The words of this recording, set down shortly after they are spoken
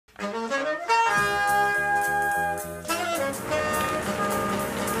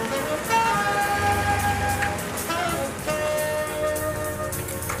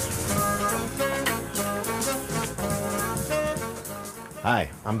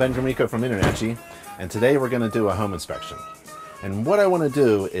I'm Gromicko from InterNACHI, and today we're going to do a home inspection. And what I want to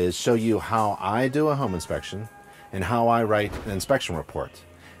do is show you how I do a home inspection and how I write an inspection report.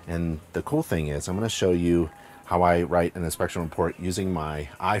 And the cool thing is I'm going to show you how I write an inspection report using my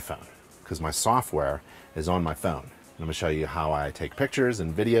iPhone, because my software is on my phone. And I'm going to show you how I take pictures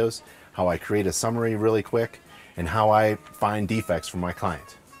and videos, how I create a summary really quick, and how I find defects for my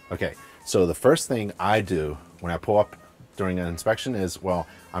client. Okay, so the first thing I do when I pull up during an inspection is, well,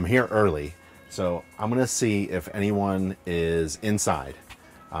 I'm here early, so I'm gonna see if anyone is inside.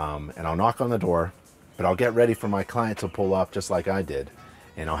 And I'll knock on the door, but I'll get ready for my client to pull up just like I did.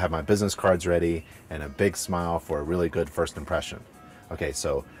 And I'll have my business cards ready and a big smile for a really good first impression. Okay,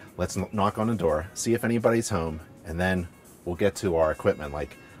 so let's knock on the door, see if anybody's home, and then we'll get to our equipment,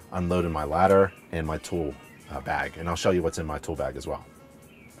 like unloading my ladder and my tool bag. And I'll show you what's in my tool bag as well.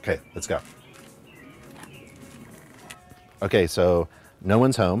 Okay, let's go. Okay, so no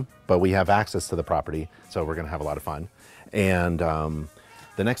one's home, but we have access to the property, so we're gonna have a lot of fun. And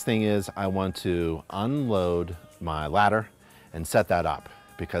the next thing is I want to unload my ladder and set that up,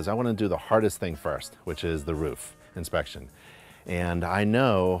 because I wanna do the hardest thing first, which is the roof inspection. And I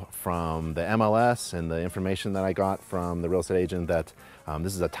know from the MLS and the information that I got from the real estate agent that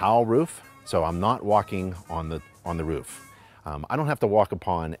this is a tile roof, so I'm not walking on the roof. I don't have to walk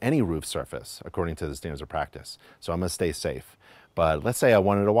upon any roof surface according to the standards of practice, so I'm gonna stay safe. But let's say I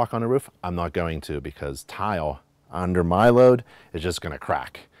wanted to walk on a roof, I'm not going to, because tile under my load is just gonna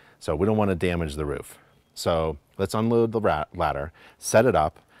crack. So we don't wanna damage the roof. So let's unload the ladder, set it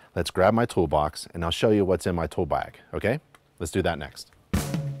up, let's grab my toolbox, and I'll show you what's in my tool bag, okay? Let's do that next.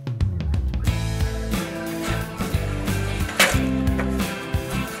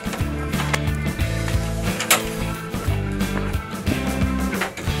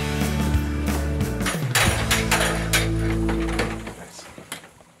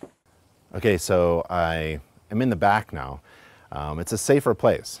 Okay, so I am in the back now. It's a safer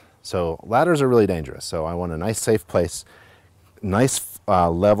place. So ladders are really dangerous. So I want a nice safe place, nice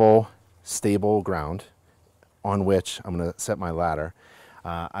level, stable ground on which I'm gonna set my ladder.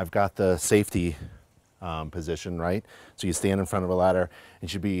 I've got the safety position, right? So you stand in front of a ladder, it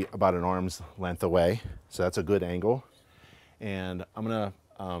should be about an arm's length away. So that's a good angle. And I'm gonna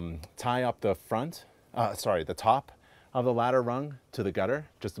tie up the the top of the ladder rung to the gutter,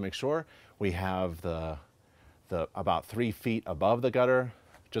 just to make sure we have the about 3 feet above the gutter,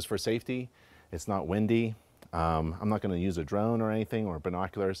 just for safety. It's not windy. I'm not gonna use a drone or anything, or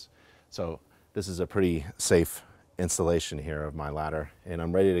binoculars. So this is a pretty safe installation here of my ladder, and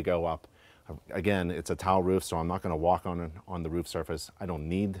I'm ready to go up. Again, it's a tile roof, so I'm not gonna walk on the roof surface. I don't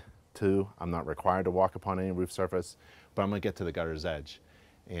need to. I'm not required to walk upon any roof surface, but I'm gonna get to the gutter's edge.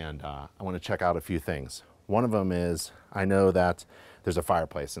 And I wanna check out a few things. One of them is, I know that there's a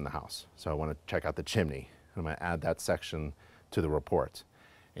fireplace in the house, so I want to check out the chimney. I'm going to add that section to the report.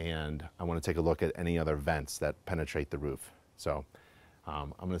 And I want to take a look at any other vents that penetrate the roof. So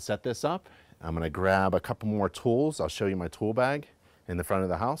I'm going to set this up. I'm going to grab a couple more tools. I'll show you my tool bag in the front of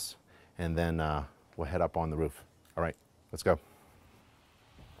the house, and then we'll head up on the roof. All right, let's go.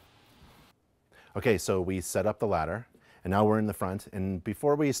 Okay, so we set up the ladder, and now we're in the front. And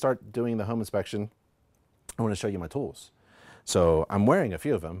before we start doing the home inspection, I want to show you my tools. So I'm wearing a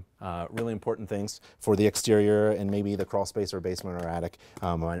few of them, really important things for the exterior and maybe the crawl space or basement or attic,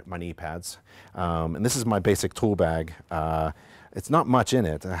 my knee pads. And this is my basic tool bag. It's not much in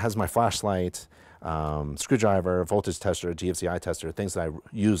it. It has my flashlight, screwdriver, voltage tester, GFCI tester, things that I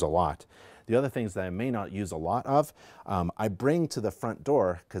use a lot. The other things that I may not use a lot of, I bring to the front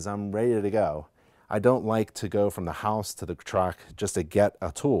door because I'm ready to go. I don't like to go from the house to the truck just to get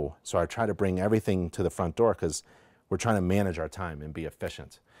a tool. So I try to bring everything to the front door because we're trying to manage our time and be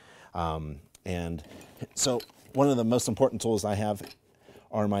efficient. And so one of the most important tools I have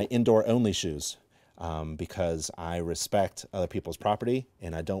are my indoor only shoes, because I respect other people's property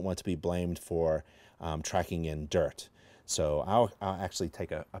and I don't want to be blamed for tracking in dirt. So I'll actually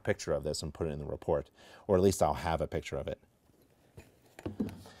take a picture of this and put it in the report, or at least I'll have a picture of it.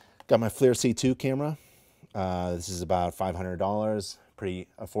 Got my FLIR C2 camera. This is about $500, pretty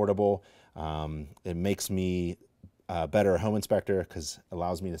affordable. It makes me a better home inspector because it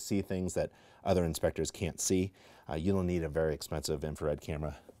allows me to see things that other inspectors can't see. You don't need a very expensive infrared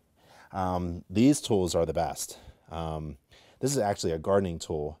camera. These tools are the best. This is actually a gardening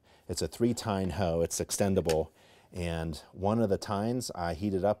tool. It's a 3-tine hoe, it's extendable. And one of the tines I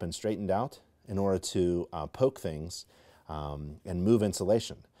heated up and straightened out in order to poke things and move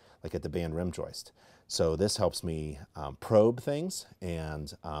insulation, like at the band rim joist. So this helps me probe things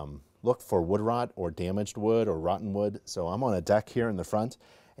and look for wood rot or damaged wood or rotten wood. So I'm on a deck here in the front,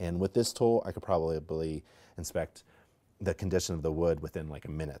 And with this tool, I could probably inspect the condition of the wood within like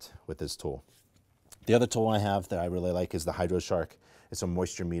a minute with this tool. The other tool I have that I really like is the HydroShark. It's a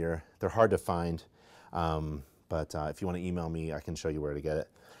moisture meter. They're hard to find, but if you want to email me, I can show you where to get it.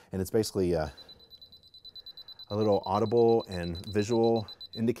 And it's basically a little audible and visual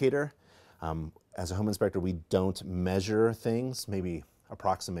indicator. As a home inspector, we don't measure things, maybe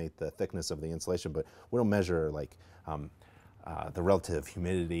approximate the thickness of the insulation, but we don't measure like the relative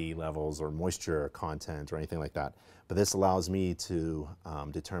humidity levels or moisture content or anything like that. But this allows me to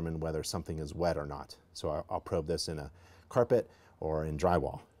determine whether something is wet or not. So I'll probe this in a carpet or in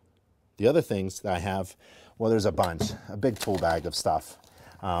drywall. The other things that I have, well, there's a bunch, a big tool bag of stuff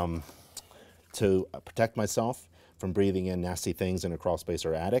to protect myself from breathing in nasty things in a crawl space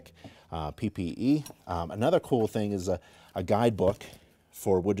or attic, PPE. Another cool thing is a guidebook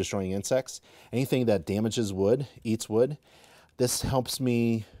for wood destroying insects. Anything that damages wood, eats wood. This helps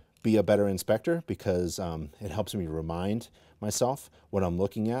me be a better inspector because it helps me remind myself what I'm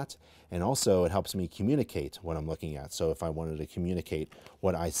looking at, and also it helps me communicate what I'm looking at. So if I wanted to communicate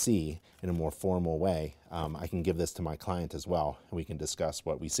what I see in a more formal way, I can give this to my client as well, and we can discuss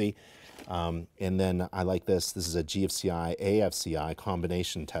what we see. And then I like this. This is a GFCI AFCI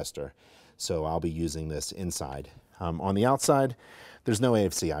combination tester. So I'll be using this inside. On the outside, there's no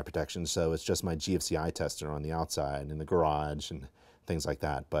AFCI protection, so it's just my GFCI tester on the outside in the garage and things like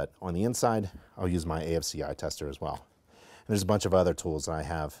that. But on the inside, I'll use my AFCI tester as well. And there's a bunch of other tools that I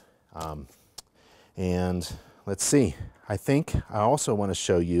have. And let's see, I think I also want to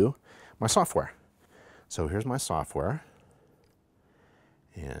show you my software. So here's my software,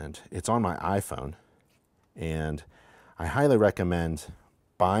 and it's on my iPhone. And I highly recommend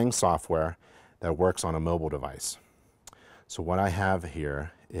buying software that works on a mobile device. So what I have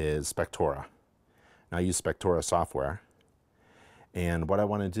here is Spectora. Now I use Spectora software. And what I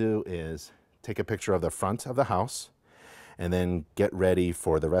want to do is take a picture of the front of the house and then get ready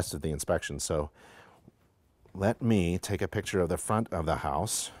for the rest of the inspection. So let me take a picture of the front of the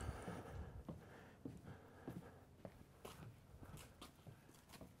house.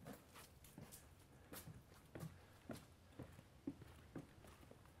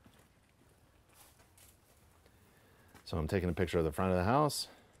 So I'm taking a picture of the front of the house.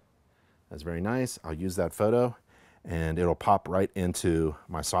 That's very nice. I'll use that photo and it'll pop right into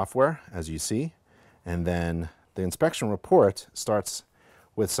my software, as you see. And then the inspection report starts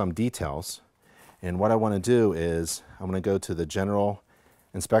with some details. And what I want to do is I'm going to go to the general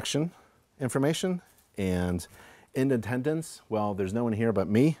inspection information, and in attendance, well, there's no one here but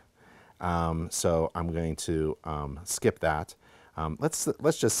me. So I'm going to skip that.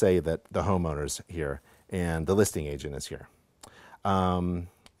 Let's just say that the homeowner's here and the listing agent is here. And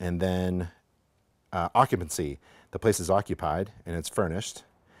then occupancy, the place is occupied and it's furnished.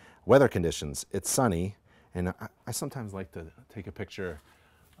 Weather conditions, it's sunny. And I sometimes like to take a picture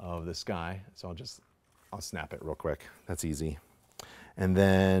of the sky. So I'll snap it real quick. That's easy. And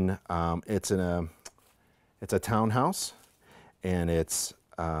then it's a townhouse, and it's,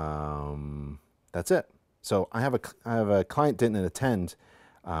 that's it. So I have a client didn't attend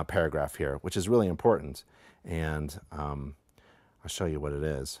paragraph here, which is really important. And I'll show you what it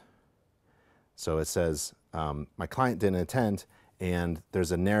is. So it says, my client didn't attend, and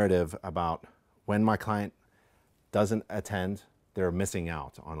there's a narrative about when my client doesn't attend, they're missing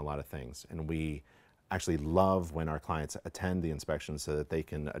out on a lot of things. And we actually love when our clients attend the inspection so that they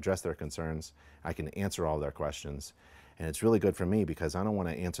can address their concerns. I can answer all their questions. And it's really good for me because I don't want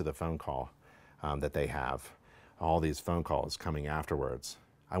to answer the phone call that they have, all these phone calls coming afterwards.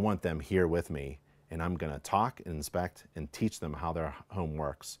 I want them here with me, and I'm going to talk and inspect and teach them how their home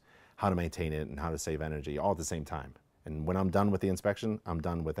works, how to maintain it, and how to save energy all at the same time. And when I'm done with the inspection, I'm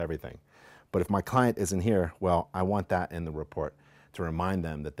done with everything. But if my client isn't here, well, I want that in the report to remind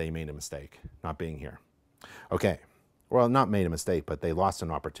them that they made a mistake not being here. Okay, well, not made a mistake, but they lost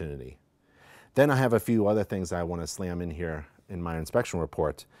an opportunity. Then I have a few other things I want to slam in here in my inspection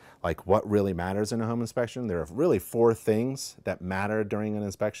report, like what really matters in a home inspection. There are really 4 things that matter during an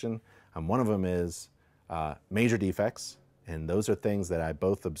inspection. One of them is major defects, and those are things that I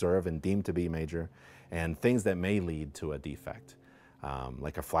both observe and deem to be major, and things that may lead to a defect,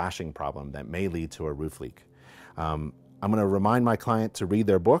 like a flashing problem that may lead to a roof leak. I'm going to remind my client to read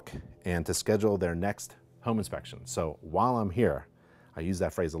their book and to schedule their next home inspection. So while I'm here, I use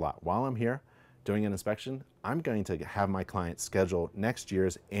that phrase a lot, while I'm here doing an inspection, I'm going to have my client schedule next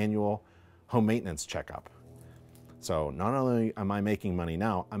year's annual home maintenance checkup. So not only am I making money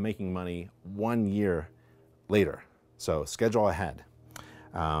now, I'm making money 1 year later. So schedule ahead.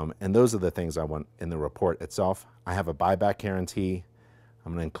 And those are the things I want in the report itself. I have a buyback guarantee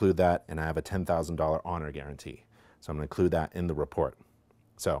I'm going to include that, and I have a $10,000 honor guarantee. So I'm going to include that in the report.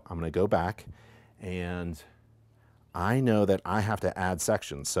 So I'm going to go back, and I know that I have to add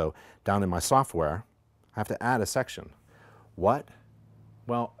sections. So down in my software, I have to add a section. What?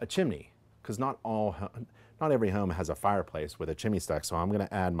 Well, a chimney, because not every home has a fireplace with a chimney stack. So I'm going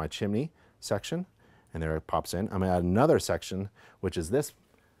to add my chimney section, and there it pops in. I'm going to add another section, which is this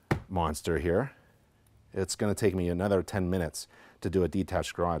monster here. It's going to take me another 10 minutes to do a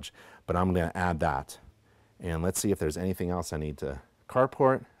detached garage, but I'm going to add that. And let's see if there's anything else I need to.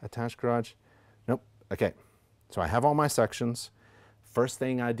 Carport, attached garage. Nope. Okay. So I have all my sections. First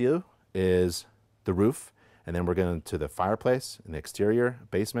thing I do is the roof, and then we're going to the fireplace and the exterior,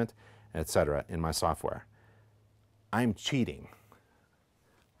 basement, etc. in my software. I'm cheating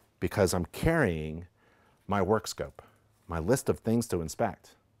because I'm carrying my work scope, my list of things to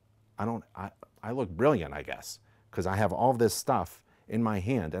inspect. I look brilliant, I guess, because I have all this stuff in my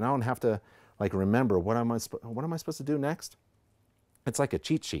hand, and I don't have to like remember what am I supposed to do next. It's like a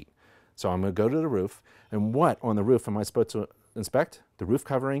cheat sheet. So I'm going to go to the roof, and what on the roof am I supposed to inspect? The roof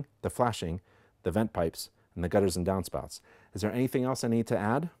covering, the flashing, the vent pipes, and the gutters and downspouts. Is there anything else I need to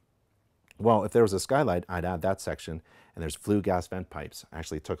add? Well, if there was a skylight, I'd add that section, and there's flue gas vent pipes. I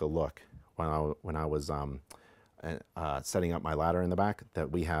actually took a look when I was setting up my ladder in the back,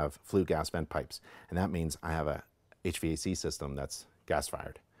 that we have flue gas vent pipes, and that means I have a HVAC system that's gas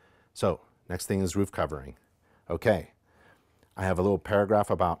fired. So next thing is roof covering. Okay, I have a little paragraph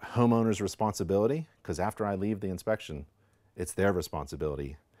about homeowner's responsibility, because after I leave the inspection, it's their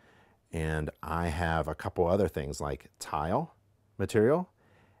responsibility. And I have a couple other things like tile material,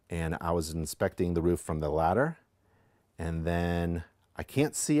 and I was inspecting the roof from the ladder, and then I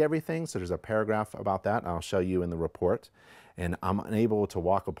can't see everything, so there's a paragraph about that, and I'll show you in the report. And I'm unable to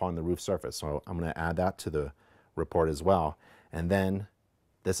walk upon the roof surface, so I'm going to add that to the report as well. And then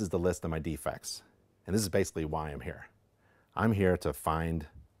this is the list of my defects, and this is basically why I'm here. I'm here to find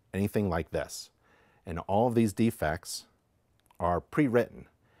anything like this, and all of these defects are pre-written.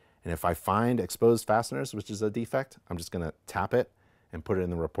 And if I find exposed fasteners, which is a defect, I'm just going to tap it and put it in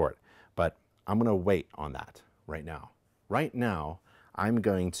the report. But I'm going to wait on that right now. Right now, I'm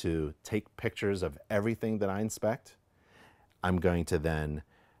going to take pictures of everything that I inspect. I'm going to then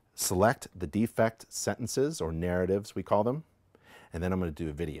select the defect sentences, or narratives we call them, and then I'm going to do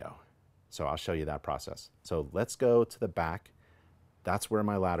a video. So I'll show you that process. So let's go to the back. That's where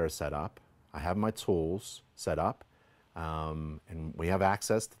my ladder is set up. I have my tools set up, and we have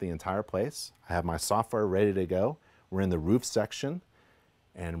access to the entire place. I have my software ready to go. We're in the roof section,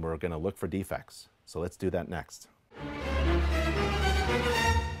 and we're going to look for defects. So let's do that next.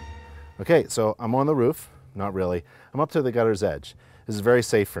 Okay, so I'm on the roof. Not really. I'm up to the gutter's edge. This is very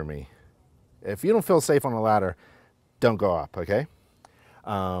safe for me. If you don't feel safe on a ladder, don't go up, okay?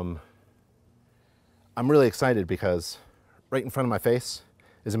 I'm really excited because right in front of my face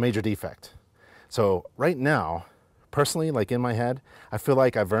is a major defect. So right now, personally, like in my head, I feel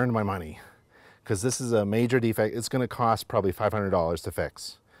like I've earned my money, because this is a major defect. It's going to cost probably $500 to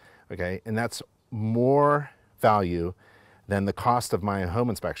fix, okay? And that's more value than the cost of my home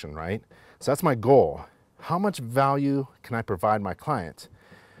inspection, right? So that's my goal. How much value can I provide my client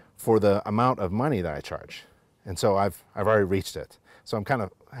for the amount of money that I charge? And so I've already reached it. So I'm kind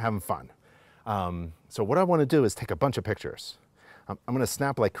of having fun. So what I want to do is take a bunch of pictures. I'm going to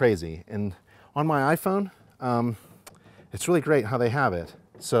snap like crazy. And on my iPhone, it's really great how they have it.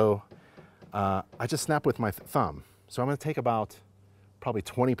 So I just snap with my thumb. So I'm going to take about probably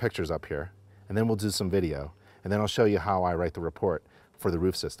 20 pictures up here, and then we'll do some video. And then I'll show you how I write the report for the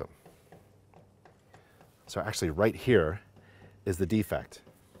roof system. So actually right here is the defect.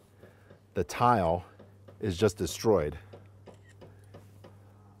 The tile is just destroyed.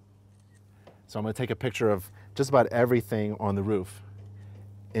 So I'm going to take a picture of just about everything on the roof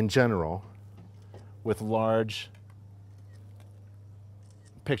in general with large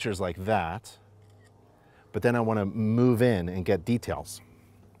pictures like that. But then I want to move in and get details.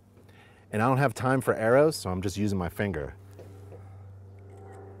 And I don't have time for arrows, so I'm just using my finger.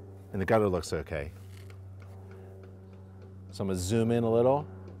 And the gutter looks okay. So I'm going to zoom in a little,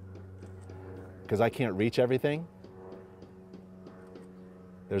 because I can't reach everything.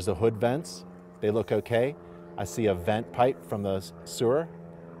 There's the hood vents. They look okay. I see a vent pipe from the sewer.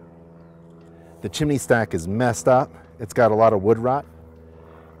 The chimney stack is messed up. It's got a lot of wood rot.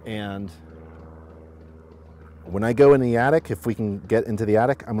 And when I go in the attic, if we can get into the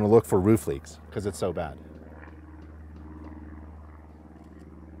attic, I'm going to look for roof leaks, because it's so bad.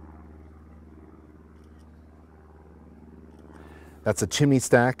 That's a chimney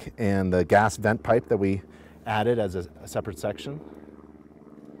stack and the gas vent pipe that we added as a separate section.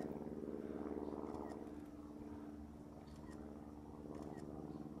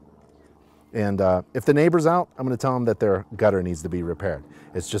 And if the neighbor's out, I'm going to tell them that their gutter needs to be repaired.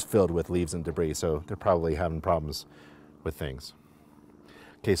 It's just filled with leaves and debris, so they're probably having problems with things.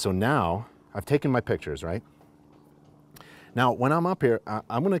 Okay, so now I've taken my pictures, right? Now, when I'm up here,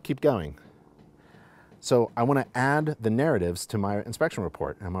 I'm going to keep going. So I want to add the narratives to my inspection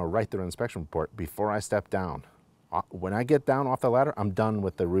report. I'm going to write the inspection report before I step down. When I get down off the ladder, I'm done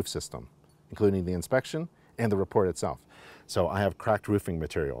with the roof system, including the inspection and the report itself. So I have cracked roofing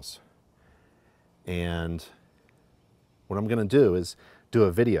materials. And what I'm going to do is do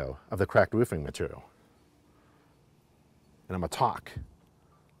a video of the cracked roofing material. And I'm going to talk.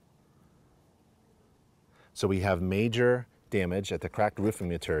 So we have major damage at the cracked roofing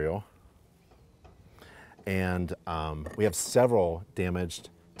material. And we have several damaged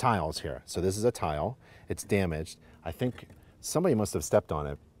tiles here. So this is a tile. It's damaged. I think somebody must have stepped on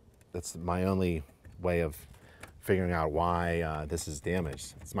it. That's my only way of figuring out why this is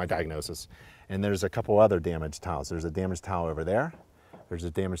damaged. It's my diagnosis. And there's a couple other damaged tiles. There's a damaged tile over there. There's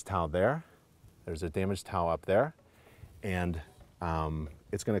a damaged tile there. There's a damaged tile up there. And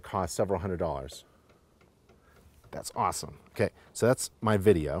it's going to cost several $100s. That's awesome. Okay, so that's my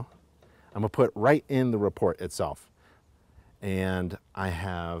video. I'm going to put right in the report itself. And I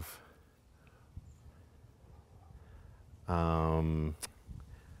have,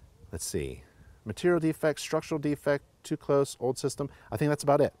 let's see, material defect, structural defect, too close, old system. I think that's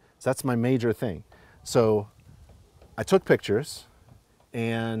about it. So that's my major thing. So I took pictures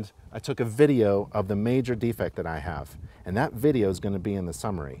and I took a video of the major defect that I have. And that video is going to be in the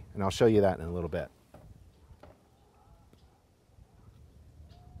summary. And I'll show you that in a little bit.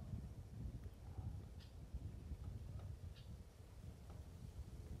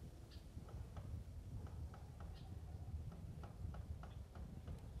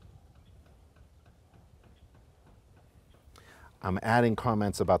 I'm adding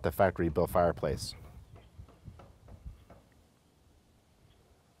comments about the factory built fireplace.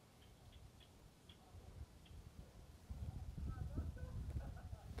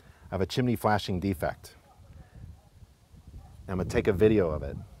 I have a chimney flashing defect. I'm going to take a video of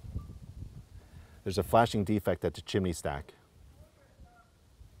it. There's a flashing defect at the chimney stack.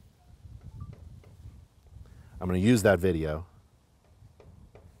 I'm going to use that video.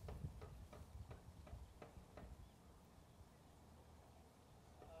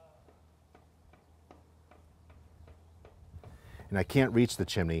 And I can't reach the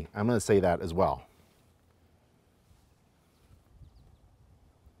chimney. I'm going to say that as well.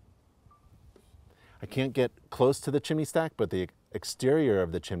 I can't get close to the chimney stack, but the exterior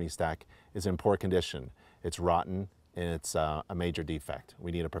of the chimney stack is in poor condition. It's rotten and it's a major defect.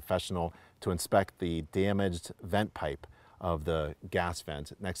 We need a professional to inspect the damaged vent pipe of the gas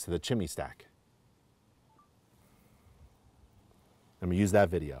vent next to the chimney stack. I'm going to use that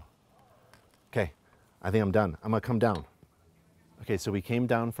video. Okay, I think I'm done. I'm going to come down. Okay, so we came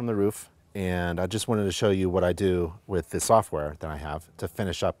down from the roof, and I just wanted to show you what I do with the software that I have to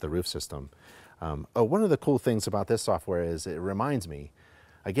finish up the roof system. One of the cool things about this software is it reminds me,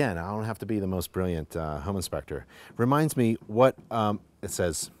 again, I don't have to be the most brilliant home inspector, reminds me what it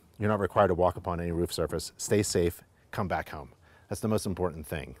says, you're not required to walk upon any roof surface, stay safe, come back home. That's the most important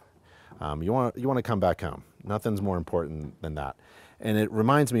thing. You want to come back home. Nothing's more important than that. And it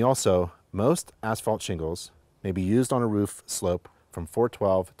reminds me also, most asphalt shingles may be used on a roof slope from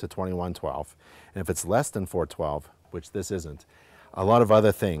 412 to 2112. And if it's less than 412, which this isn't, a lot of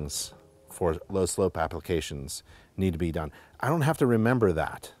other things for low slope applications need to be done. I don't have to remember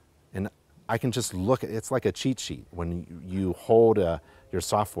that. And I can just look at it. It's like a cheat sheet when you hold your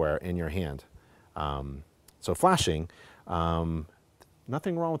software in your hand. So flashing,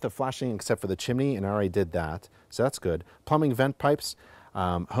 nothing wrong with the flashing except for the chimney, and I already did that. So that's good. Plumbing vent pipes,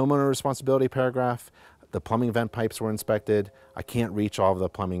 homeowner responsibility paragraph. The plumbing vent pipes were inspected. I can't reach all of the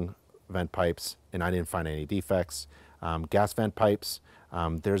plumbing vent pipes, and I didn't find any defects. Gas vent pipes,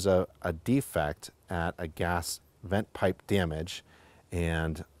 there's a defect at a gas vent pipe damage,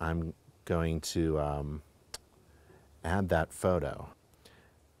 and I'm going to add that photo.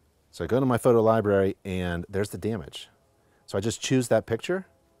 So I go to my photo library, and there's the damage. So I just choose that picture,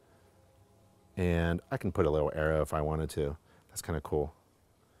 and I can put a little arrow if I wanted to. That's kind of cool.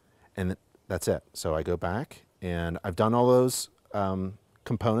 And that's it. So I go back, and I've done all those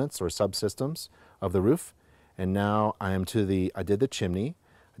components or subsystems of the roof, and now I am to I did the chimney,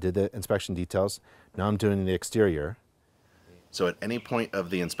 I did the inspection details, now I'm doing the exterior. So at any point of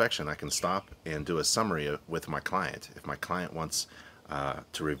the inspection, I can stop and do a summary with my client. If my client wants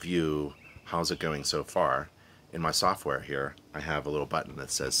to review how's it going so far, in my software here, I have a little button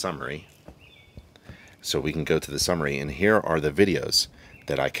that says summary. So we can go to the summary, and here are the videos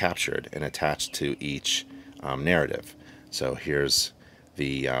that I captured and attached to each narrative. So here's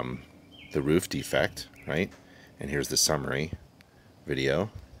the roof defect, right? And here's the summary video.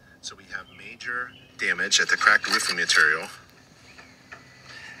 So we have major damage at the cracked roofing material,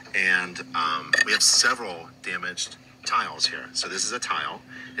 and we have several damaged tiles here. So this is a tile,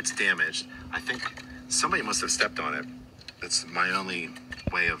 it's damaged. I think somebody must have stepped on it. That's my only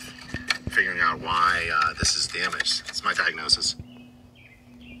way of figuring out why this is damaged. It's my diagnosis.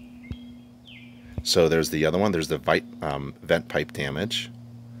 So there's the other one, there's the vent pipe damage.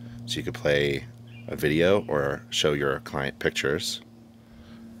 So you could play a video or show your client pictures.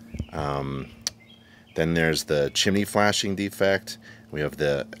 Then there's the chimney flashing defect. We have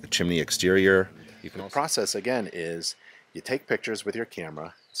the chimney exterior. The process again is you take pictures with your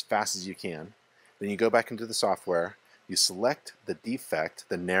camera as fast as you can. Then you go back into the software. You select the defect,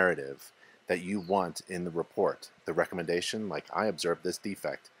 the narrative that you want in the report. The recommendation, like I observed this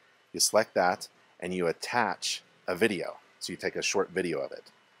defect. You select that and you attach a video. So you take a short video of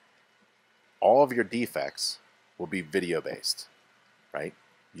it. All of your defects will be video based, right?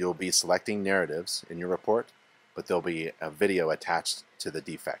 You'll be selecting narratives in your report, but there'll be a video attached to the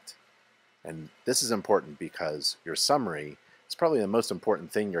defect. And this is important because your summary is probably the most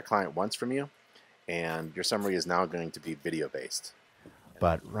important thing your client wants from you, and your summary is now going to be video based.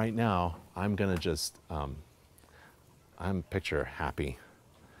 But right now, I'm gonna just, I'm picture happy.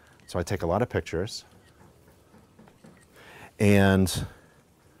 So I take a lot of pictures, and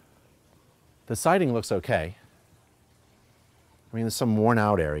the siding looks okay. I mean, there's some worn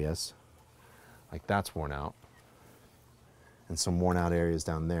out areas, like that's worn out, and some worn out areas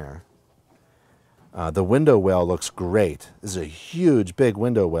down there. The window well looks great. This is a huge, big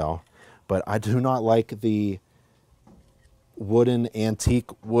window well, but I do not like the antique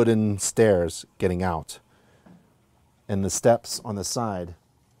wooden stairs getting out. And the steps on the side,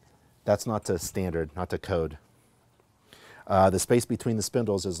 that's not to standard, not to code. The space between the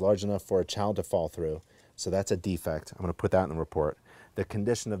spindles is large enough for a child to fall through. So that's a defect. I'm going to put that in the report. The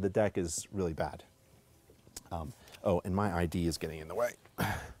condition of the deck is really bad. Oh, and my ID is getting in the way.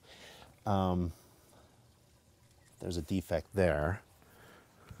 There's a defect there.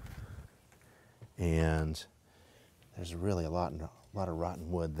 And there's really a lot of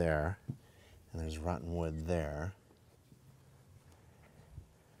rotten wood there. And there's rotten wood there.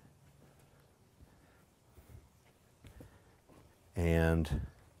 And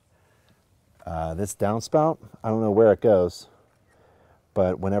this downspout, I don't know where it goes,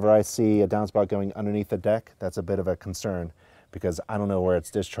 but whenever I see a downspout going underneath the deck, that's a bit of a concern because I don't know where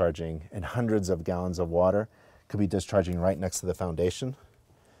it's discharging, and hundreds of gallons of water could be discharging right next to the foundation.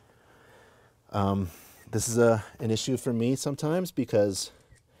 This is an issue for me sometimes because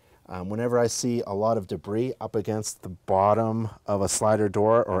whenever I see a lot of debris up against the bottom of a slider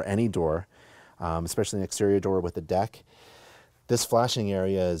door or any door, especially an exterior door with a deck, this flashing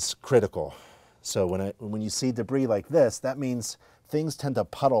area is critical. So when you see debris like this, that means things tend to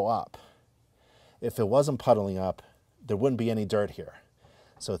puddle up. If it wasn't puddling up, there wouldn't be any dirt here.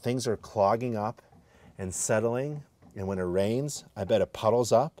 So things are clogging up and settling, and when it rains, I bet it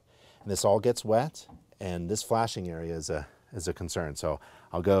puddles up, and this all gets wet, and this flashing area is a concern. So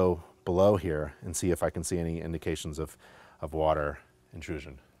I'll go below here and see if I can see any indications of water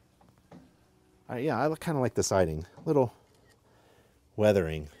intrusion. Yeah, I kind of like the siding. Little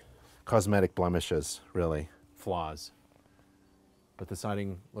weathering, cosmetic blemishes, really, flaws. But the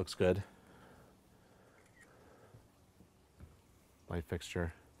siding looks good. Light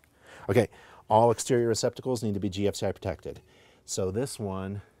fixture. Okay, all exterior receptacles need to be GFCI protected. So this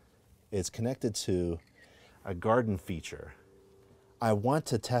one is connected to a garden feature. I want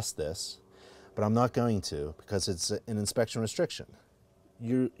to test this, but I'm not going to because it's an inspection restriction.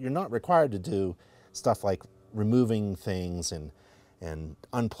 You're not required to do stuff like removing things and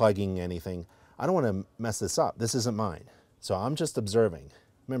unplugging anything. I don't want to mess this up. This isn't mine. So I'm just observing.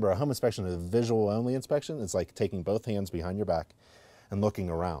 Remember, a home inspection is a visual only inspection. It's like taking both hands behind your back and looking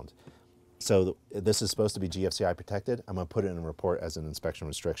around. So this is supposed to be GFCI protected. I'm going to put it in a report as an inspection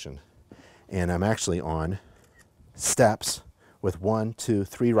restriction. And I'm actually on steps with 1, 2,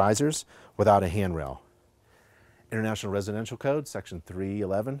 3 risers without a handrail. International Residential Code, section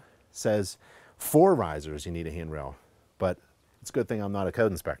 311, says 4 risers you need a handrail. But it's a good thing I'm not a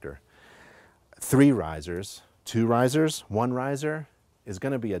code inspector. 3 risers, 2 risers, 1 riser is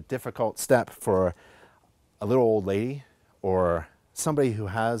going to be a difficult step for a little old lady or somebody who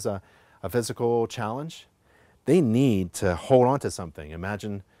has a physical challenge. They need to hold on to something.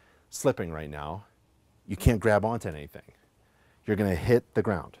 Imagine slipping right now. You can't grab onto anything. You're going to hit the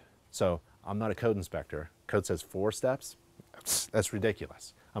ground. So I'm not a code inspector. Code says 4 steps. That's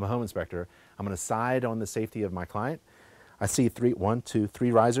ridiculous. I'm a home inspector. I'm going to side on the safety of my client. I see one, two,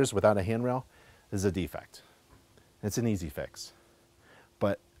 three risers without a handrail. This is a defect. It's an easy fix.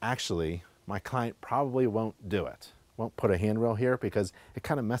 But actually, my client probably won't do it. Won't put a handrail here because it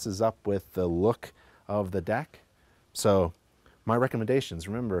kind of messes up with the look of the deck. So my recommendations,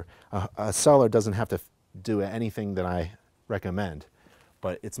 remember, a seller doesn't have to do anything that I recommend,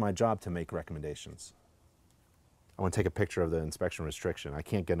 but it's my job to make recommendations. I want to take a picture of the inspection restriction. I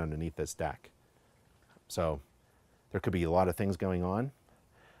can't get underneath this deck. So there could be a lot of things going on.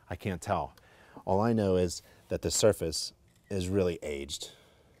 I can't tell. All I know is that the surface is really aged.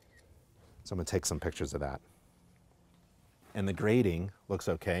 So I'm going to take some pictures of that. And the grading looks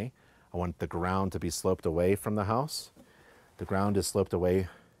okay. I want the ground to be sloped away from the house. The ground is sloped away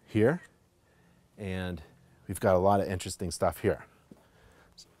here. And we've got a lot of interesting stuff here.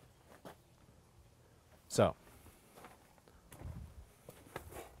 So,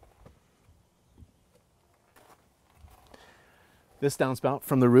 this downspout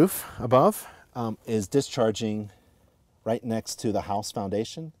from the roof above is discharging right next to the house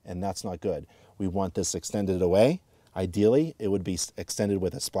foundation, and that's not good. We want this extended away. Ideally, it would be extended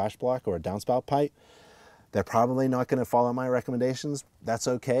with a splash block or a downspout pipe. They're probably not going to follow my recommendations. That's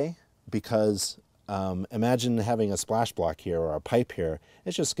okay, because imagine having a splash block here or a pipe here.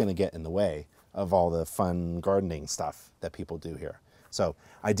 It's just going to get in the way of all the fun gardening stuff that people do here. So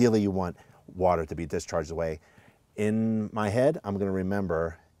ideally, you want water to be discharged away. In my head, I'm going to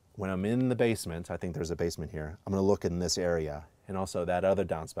remember when I'm in the basement, I think there's a basement here, I'm going to look in this area and also that other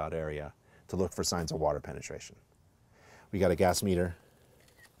downspout area to look for signs of water penetration. We got a gas meter,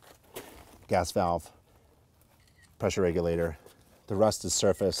 gas valve, pressure regulator. The rust is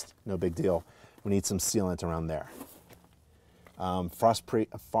surfaced, no big deal. We need some sealant around there.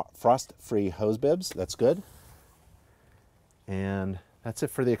 Frost-free hose bibs, that's good. And that's it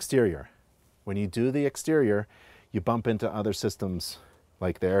for the exterior. When you do the exterior, you bump into other systems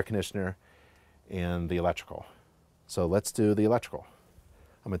like the air conditioner and the electrical. So let's do the electrical.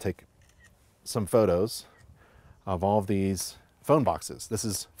 I'm going to take some photos of all of these phone boxes. This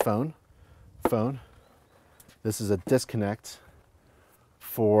is phone. This is a disconnect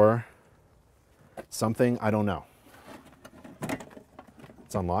for something I don't know.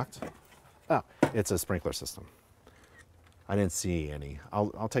 It's unlocked. Oh, it's a sprinkler system. I didn't see any.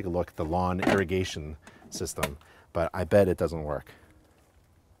 I'll take a look at the lawn irrigation system, but I bet it doesn't work.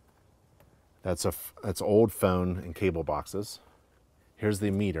 That's old phone and cable boxes. Here's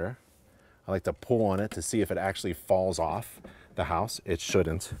the meter. I like to pull on it to see if it actually falls off the house. It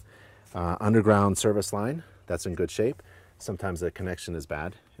shouldn't. Underground service line, that's in good shape. Sometimes the connection is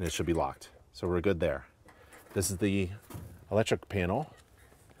bad and it should be locked. So we're good there. This is the electric panel.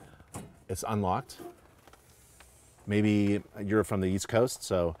 It's unlocked. Maybe you're from the East Coast,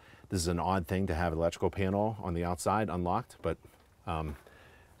 so this is an odd thing to have an electrical panel on the outside unlocked, but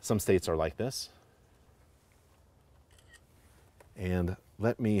some states are like this. And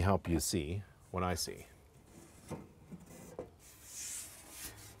let me help you see what I see.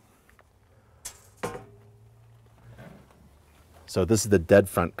 So this is the dead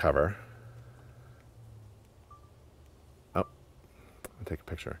front cover. Oh, I'll take a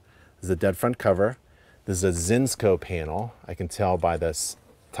picture. This is the dead front cover. This is a Zinsco panel. I can tell by this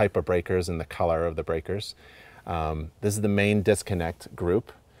type of breakers and the color of the breakers. This is the main disconnect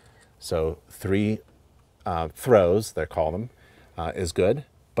group. So 3 throws, they call them, is good.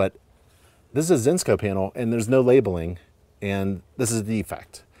 But this is a Zinsco panel and there's no labeling, and this is a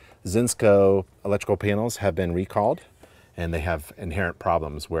defect. Zinsco electrical panels have been recalled and they have inherent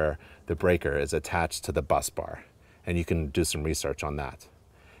problems where the breaker is attached to the bus bar, and you can do some research on that.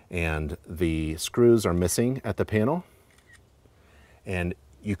 And the screws are missing at the panel, and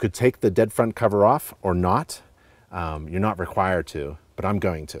you could take the dead front cover off or not. You're not required to, but I'm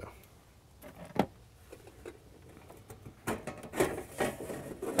going to.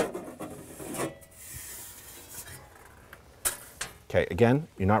 Okay, again,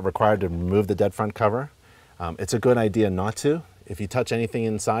 you're not required to remove the dead front cover. It's a good idea not to. If you touch anything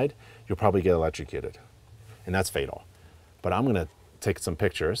inside, you'll probably get electrocuted, and that's fatal. But I'm gonna take some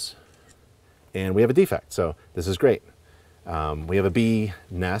pictures, and we have a defect, so this is great. We have a bee's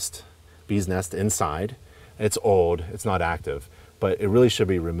nest inside. It's old, it's not active, but it really should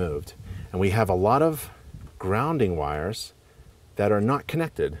be removed. And we have a lot of grounding wires that are not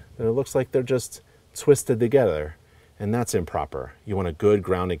connected. And it looks like they're just twisted together, and that's improper. You want a good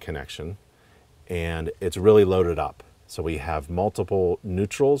grounding connection, and it's really loaded up. So we have multiple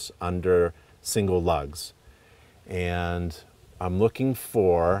neutrals under single lugs. And I'm looking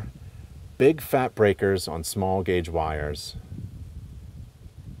for big fat breakers on small gauge wires,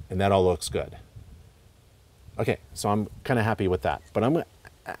 and that all looks good. Okay, so I'm kind of happy with that, but I'm going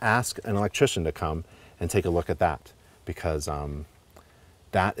to ask an electrician to come and take a look at that, because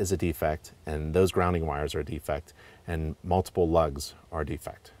that is a defect, and those grounding wires are a defect, and multiple lugs are a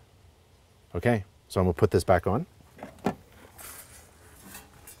defect. Okay, so I'm going to put this back on.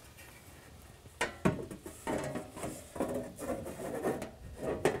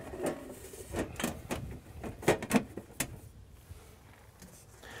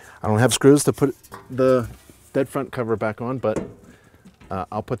 I don't have screws to put the dead front cover back on, but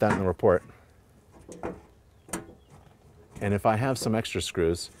I'll put that in the report. And if I have some extra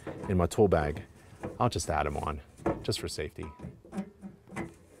screws in my tool bag, I'll just add them on, just for safety.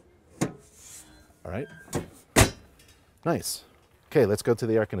 All right, nice. Okay, let's go to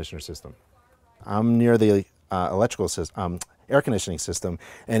the air conditioner system. I'm near the electrical system, air conditioning system,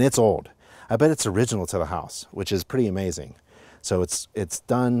 and it's old. I bet it's original to the house, which is pretty amazing. So it's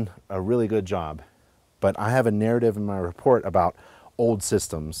done a really good job, but I have a narrative in my report about old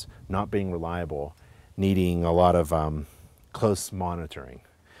systems not being reliable, needing a lot of close monitoring,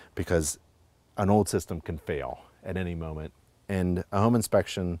 because an old system can fail at any moment, and a home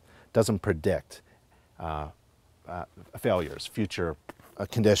inspection doesn't predict failures, future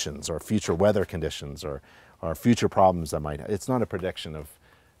conditions, or future weather conditions, or future problems that might. It's not a prediction of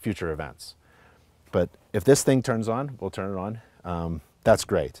future events. But if this thing turns on, we'll turn it on. That's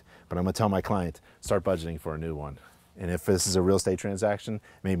great. But I'm going to tell my client, start budgeting for a new one. And if this is a real estate transaction,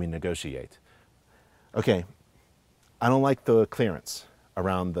 maybe negotiate. Okay, I don't like the clearance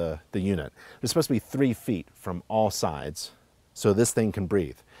around the unit. There's supposed to be 3 feet from all sides so this thing can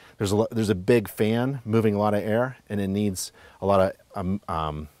breathe. There's a big fan moving a lot of air, and it needs a lot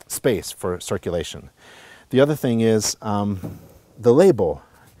of space for circulation. The other thing is the label.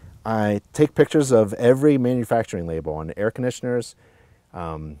 I take pictures of every manufacturing label on air conditioners,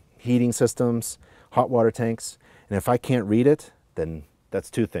 heating systems, hot water tanks, and if I can't read it, then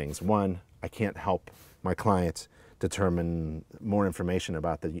that's 2 things. One, I can't help my client determine more information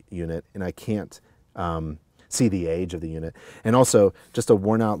about the unit, and I can't see the age of the unit. And also, just a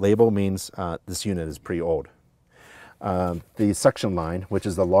worn out label means this unit is pretty old. The suction line, which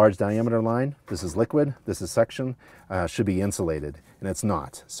is the large diameter line, this is liquid, this is suction, should be insulated, and it's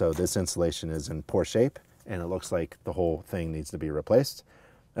not. So this insulation is in poor shape, and it looks like the whole thing needs to be replaced.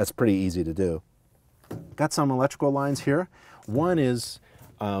 That's pretty easy to do. Got some electrical lines here. One is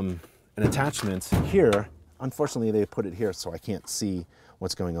an attachment here. Unfortunately, they put it here so I can't see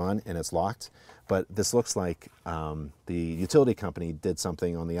what's going on, and it's locked. But this looks like the utility company did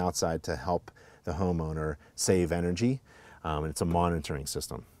something on the outside to help the homeowner save energy. And it's a monitoring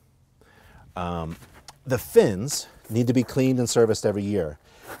system. The fins need to be cleaned and serviced every year.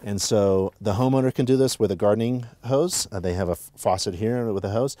 And so the homeowner can do this with a gardening hose. They have a faucet here with a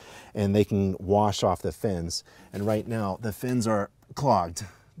hose, and they can wash off the fins. And right now, the fins are clogged,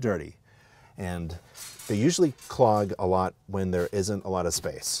 dirty. And they usually clog a lot when there isn't a lot of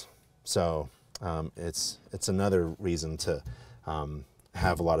space. So it's another reason to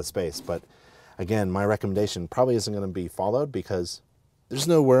have a lot of space. But again, my recommendation probably isn't going to be followed, because there's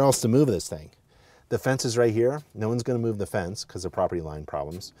nowhere else to move this thing. The fence is right here. No one's going to move the fence because of property line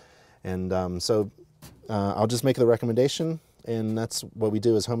problems. And so I'll just make the recommendation, and that's what we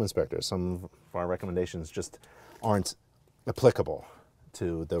do as home inspectors. Some of our recommendations just aren't applicable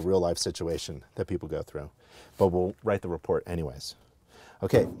to the real life situation that people go through, but we'll write the report anyways.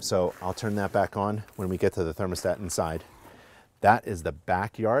 Okay, so I'll turn that back on when we get to the thermostat inside. That is the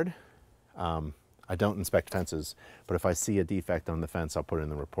backyard. I don't inspect fences, but if I see a defect on the fence, I'll put it in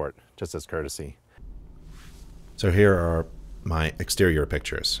the report, just as courtesy. So here are my exterior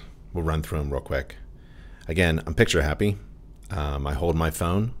pictures. We'll run through them real quick. Again, I'm picture happy. I hold my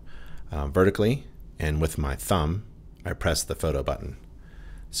phone vertically, and with my thumb, I press the photo button.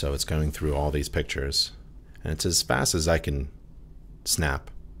 So it's going through all these pictures, and it's as fast as I can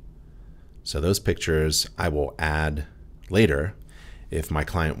snap. So those pictures I will add later if my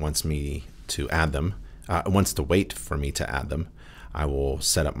client wants me to add them, wants to wait for me to add them. I will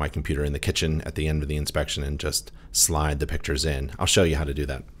set up my computer in the kitchen at the end of the inspection and just slide the pictures in. I'll show you how to do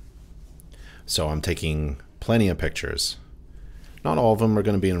that. So I'm taking plenty of pictures. Not all of them are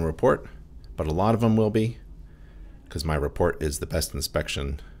going to be in a report, but a lot of them will be, because my report is the best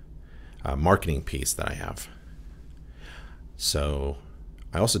inspection marketing piece that I have. So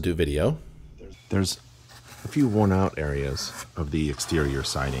I also do video. There's a few worn out areas of the exterior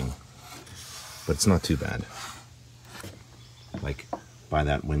siding, but it's not too bad. Like by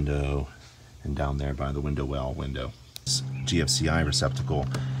that window and down there by the window well window. This GFCI receptacle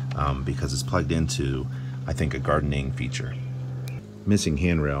because it's plugged into, I think, a gardening feature. Missing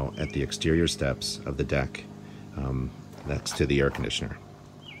handrail at the exterior steps of the deck next to the air conditioner.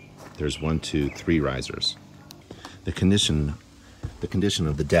 There's 1, 2, 3 risers. The condition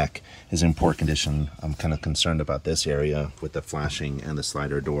of the deck is in poor condition. I'm kind of concerned about this area with the flashing and the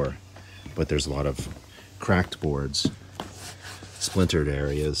slider door, but there's a lot of cracked boards, splintered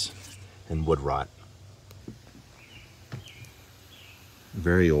areas, and wood rot.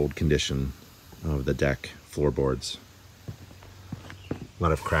 Very old condition of the deck floorboards. A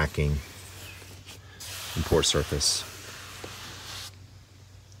lot of cracking and poor surface.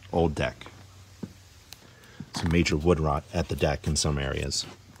 Old deck. Some major wood rot at the deck in some areas.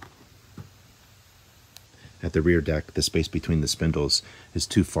 At the rear deck, the space between the spindles is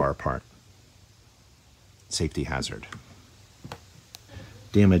too far apart. Safety hazard.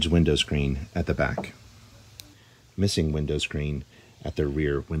 Damaged window screen at the back. Missing window screen at the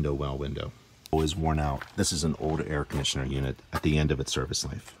rear window well window. Is worn out. This is an old air conditioner unit at the end of its service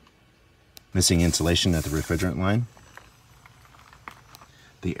life. Missing insulation at the refrigerant line.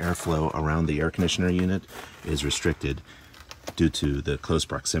 The airflow around the air conditioner unit is restricted due to the close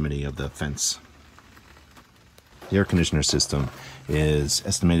proximity of the fence. The air conditioner system is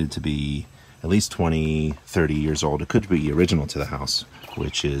estimated to be at least 20, 30 years old. It could be original to the house,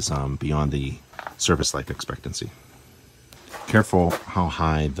 which is beyond the service life expectancy. Careful how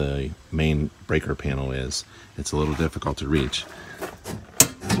high the main breaker panel is. It's a little difficult to reach.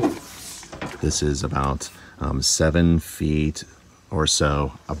 This is about 7 feet or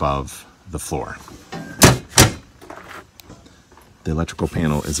so above the floor. The electrical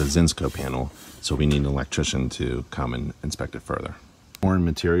panel is a Zinsco panel, so we need an electrician to come and inspect it further. Foreign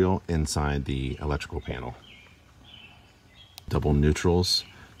material inside the electrical panel. Double neutrals,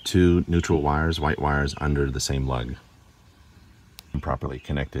 2 neutral wires, white wires under the same lug. Improperly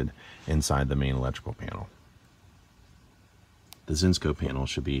connected inside the main electrical panel. The Zinsco panel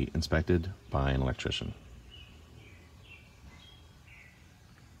should be inspected by an electrician.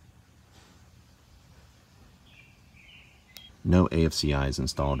 No AFCI is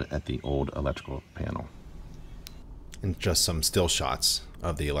installed at the old electrical panel. And just some still shots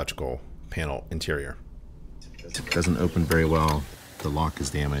of the electrical panel interior. It doesn't open very well. The lock is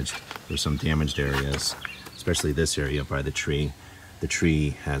damaged. There's some damaged areas, especially this area by the tree. The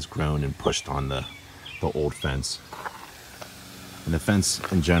tree has grown and pushed on the old fence. And the fence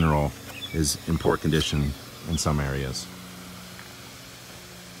in general is in poor condition in some areas.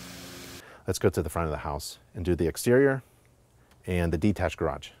 Let's go to the front of the house and do the exterior and the detached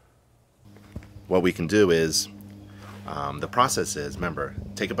garage. What we can do is, the process is, remember,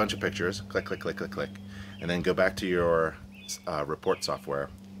 take a bunch of pictures, click, click, click, click, click, and then go back to your report software,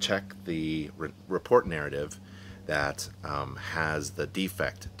 check the report narrative that has the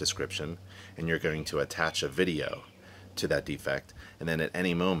defect description, and you're going to attach a video to that defect, and then at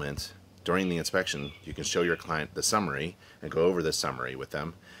any moment during the inspection you can show your client the summary and go over the summary with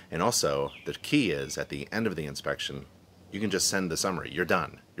them. And also the key is at the end of the inspection you can just send the summary. You're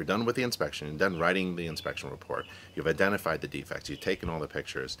done with the inspection, you're done writing the inspection report, you've identified the defects, you've taken all the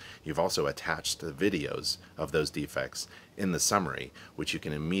pictures, you've also attached the videos of those defects in the summary, which you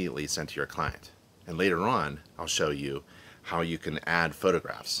can immediately send to your client. And later on, I'll show you how you can add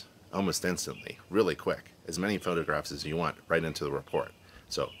photographs almost instantly, really quick, as many photographs as you want right into the report.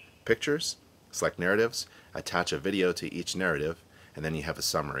 So pictures, select narratives, attach a video to each narrative, and then you have a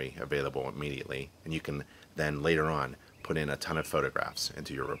summary available immediately, and you can then later on put in a ton of photographs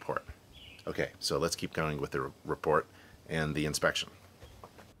into your report. Okay, so let's keep going with the report and the inspection.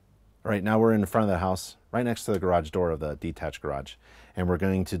 All right, now we're in front of the house, right next to the garage door of the detached garage. And we're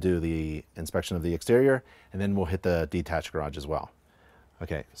going to do the inspection of the exterior, and then we'll hit the detached garage as well.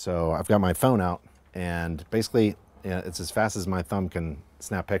 Okay, so I've got my phone out, and basically it's as fast as my thumb can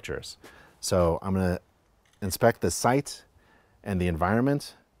snap pictures. So I'm gonna inspect the site and the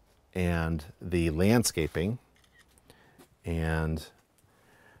environment and the landscaping, and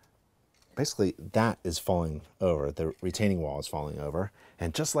basically that is falling over. The retaining wall is falling over.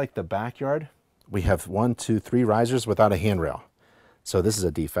 And just like the backyard, we have 1, 2, 3 risers without a handrail. So this is a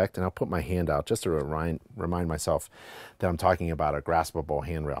defect, and I'll put my hand out just to remind myself that I'm talking about a graspable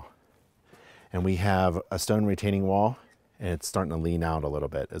handrail. And we have a stone retaining wall, and it's starting to lean out a little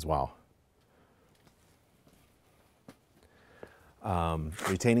bit as well.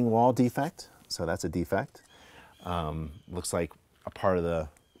 Retaining wall defect, so that's a defect. Looks like a part of the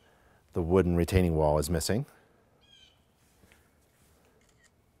wooden retaining wall is missing.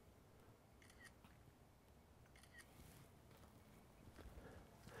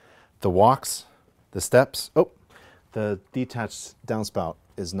 The walks, the steps, oh, the detached downspout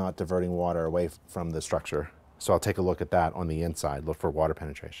is not diverting water away from the structure. So I'll take a look at that on the inside, look for water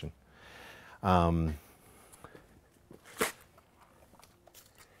penetration.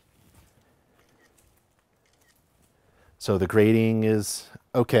 So the grading is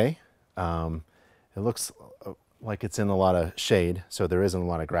okay. It looks like it's in a lot of shade, so there isn't a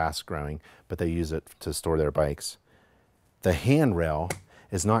lot of grass growing, but they use it to store their bikes. The handrail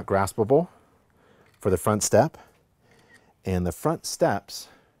is not graspable for the front step, and the front steps,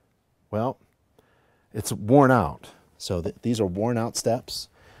 well, it's worn out. So these are worn out steps.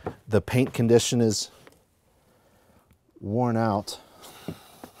 The paint condition is worn out.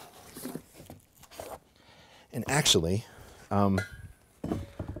 And actually,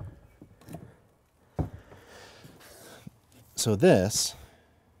 so this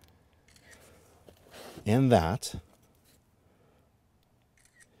and that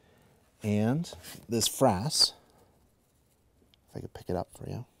and this frass, if I could pick it up for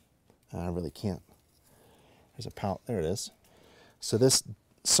you, I really can't. There's a pallet, there it is. So this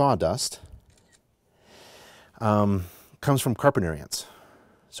sawdust comes from carpenter ants.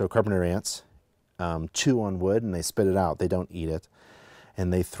 So carpenter ants chew on wood and they spit it out. They don't eat it.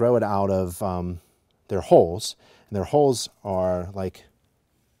 And they throw it out of their holes. And their holes are like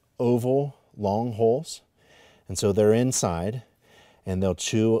oval, long holes. And so they're inside and they'll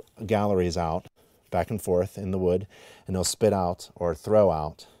chew galleries out back and forth in the wood, and they'll spit out or throw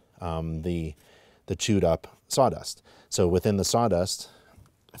out the chewed up sawdust. So within the sawdust,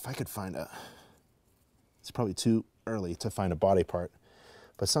 if I could find it's probably too early to find a body part,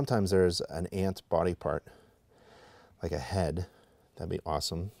 but sometimes there's an ant body part, like a head. That'd be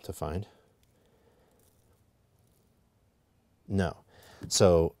awesome to find. No.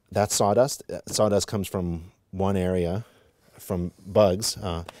 So that sawdust comes from one area, from bugs,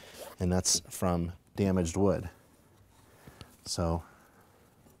 and that's from damaged wood. So,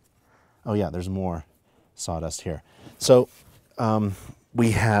 oh yeah, there's more sawdust here. So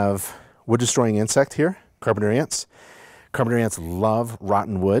we have wood-destroying insect here, carpenter ants. Carpenter ants love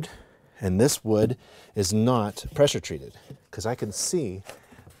rotten wood, and this wood is not pressure treated, because I can see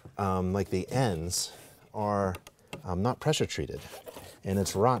like the ends are not pressure treated, and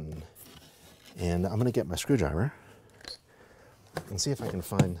it's rotten. And I'm gonna get my screwdriver and see if I can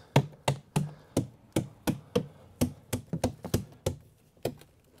find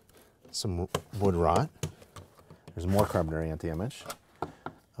some wood rot. There's more carpenter ant damage.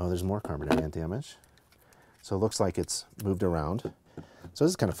 Oh, there's more carpenter ant damage. So it looks like it's moved around. So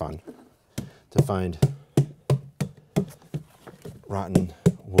this is kind of fun to find rotten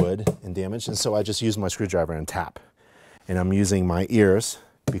wood and damage. And so I just use my screwdriver and tap. And I'm using my ears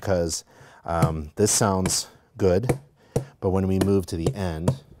because this sounds good, but when we move to the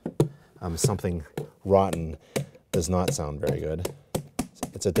end, something rotten does not sound very good.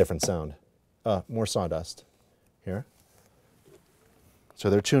 It's a different sound. More sawdust here. So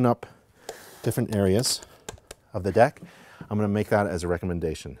they're chewing up different areas of the deck. I'm going to make that as a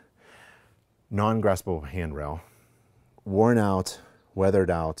recommendation. Non-graspable handrail, worn out, weathered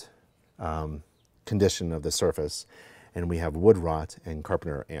out condition of the surface, and we have wood rot and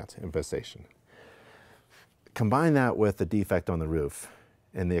carpenter ant infestation. Combine that with the defect on the roof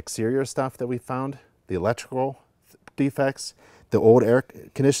and the exterior stuff that we found, the electrical defects, the old air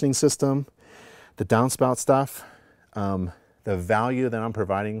conditioning system, the downspout stuff, the value that I'm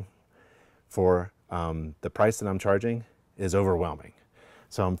providing for the price that I'm charging is overwhelming.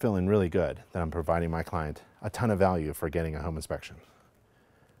 So I'm feeling really good that I'm providing my client a ton of value for getting a home inspection.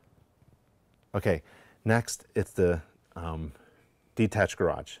 Okay, next it's the detached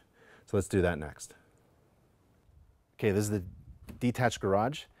garage. So let's do that next. Okay, this is the detached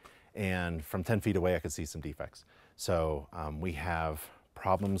garage, and from 10 feet away I could see some defects. So we have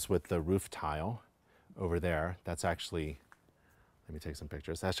problems with the roof tile over there. That's actually, let me take some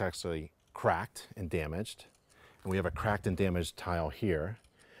pictures. That's actually cracked and damaged. And we have a cracked and damaged tile here.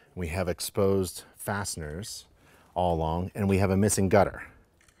 We have exposed fasteners all along, and we have a missing gutter.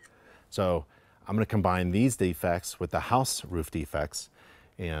 So I'm going to combine these defects with the house roof defects,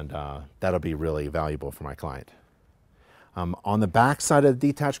 and that'll be really valuable for my client. On the back side of the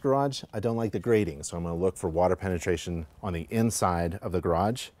detached garage, I don't like the grading, so I'm going to look for water penetration on the inside of the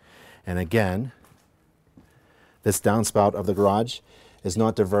garage. And again, this downspout of the garage is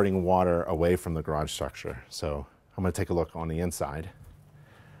not diverting water away from the garage structure. So I'm going to take a look on the inside.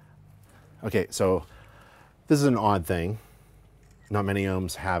 Okay, so this is an odd thing. Not many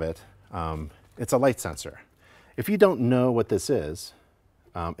homes have it. It's a light sensor. If you don't know what this is,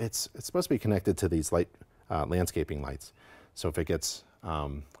 it's supposed to be connected to these light landscaping lights. So if it gets a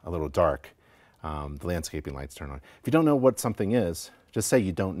little dark, the landscaping lights turn on. If you don't know what something is, just say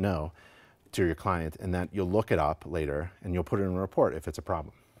you don't know to your client, and that you'll look it up later and you'll put it in a report if it's a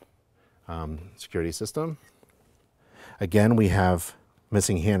problem. Security system. Again, we have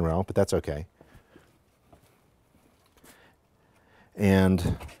missing handrail, but that's okay.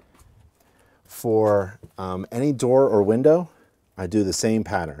 And for any door or window, I do the same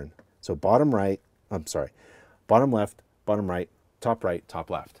pattern. So bottom left, bottom right, top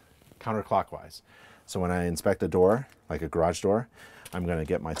left, counterclockwise. So when I inspect a door, like a garage door, I'm gonna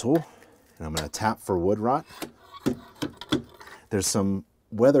get my tool and I'm gonna tap for wood rot. There's some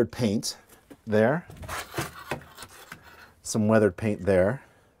weathered paint there, some weathered paint there,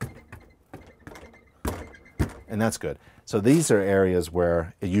 and that's good. So these are areas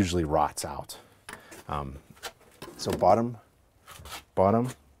where it usually rots out. So bottom,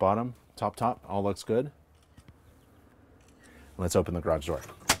 top, all looks good. Let's open the garage door.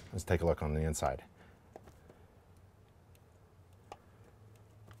 Let's take a look on the inside.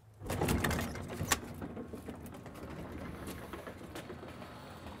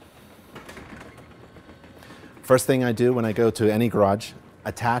 First thing I do when I go to any garage,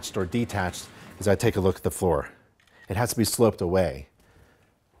 attached or detached, is I take a look at the floor. It has to be sloped away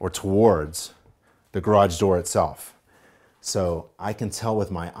or towards the garage door itself. So I can tell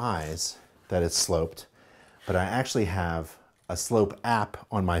with my eyes that it's sloped, but I actually have a slope app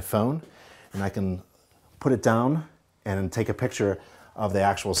on my phone, and I can put it down and take a picture of the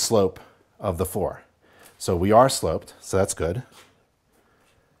actual slope of the floor. So we are sloped, so that's good.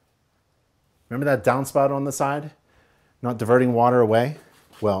 Remember that downspout on the side? Not diverting water away?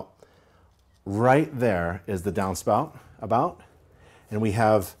 Well, right there is the downspout about, and we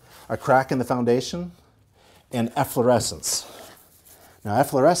have a crack in the foundation and efflorescence. Now,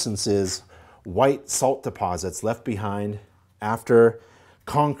 efflorescence is white salt deposits left behind after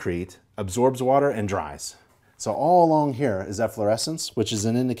concrete absorbs water and dries. So all along here is efflorescence, which is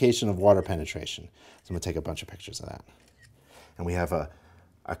an indication of water penetration. So I'm gonna take a bunch of pictures of that. And we have a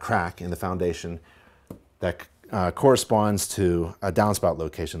crack in the foundation that corresponds to a downspout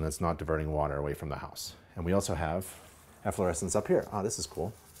location that's not diverting water away from the house. And we also have efflorescence up here. Oh, this is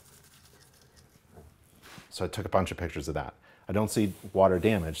cool. So I took a bunch of pictures of that. I don't see water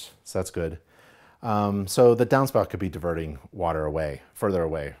damage, so that's good. So the downspout could be diverting water away, further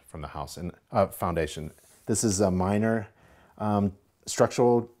away from the house and foundation. This is a minor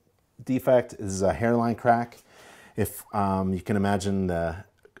structural defect. This is a hairline crack. If you can imagine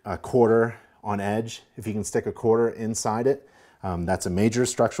a quarter on edge, if you can stick a quarter inside it, that's a major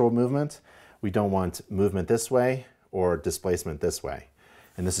structural movement. We don't want movement this way or displacement this way.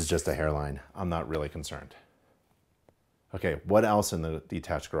 And this is just a hairline. I'm not really concerned. Okay, what else in the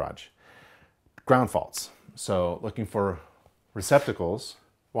detached garage? Ground faults. So looking for receptacles,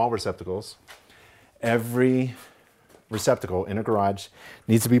 wall receptacles. Every receptacle in a garage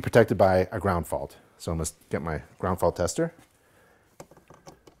needs to be protected by a ground fault. So I'm gonna get my ground fault tester.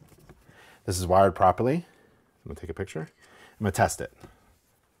 This is wired properly. I'm gonna take a picture. I'm gonna test it.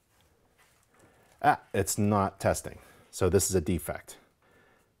 It's not testing. So this is a defect.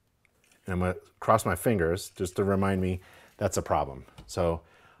 And I'm gonna cross my fingers just to remind me that's a problem. So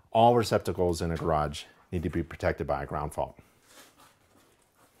all receptacles in a garage need to be protected by a ground fault.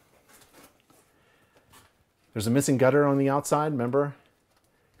 There's a missing gutter on the outside, remember?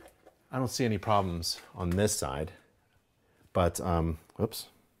 I don't see any problems on this side, but, whoops.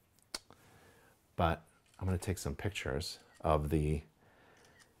 But I'm gonna take some pictures of the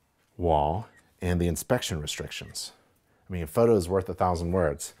wall and the inspection restrictions. I mean, a photo is worth 1,000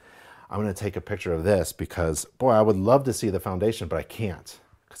 words. I'm gonna take a picture of this because, boy, I would love to see the foundation, but I can't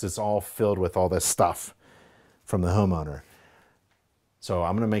because it's all filled with all this stuff from the homeowner. So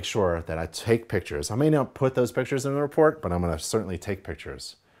I'm gonna make sure that I take pictures. I may not put those pictures in the report, but I'm gonna certainly take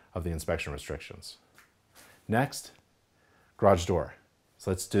pictures of the inspection restrictions. Next, garage door.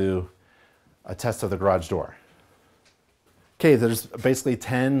 So let's do a test of the garage door. Okay, there's basically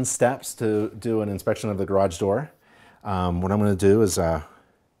 10 steps to do an inspection of the garage door. What I'm gonna do is, I'm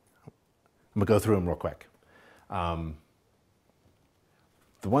gonna go through them real quick. The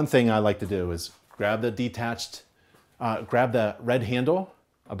one thing I like to do is grab the grab the red handle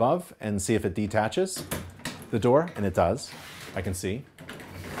above and see if it detaches the door, and it does. I can see.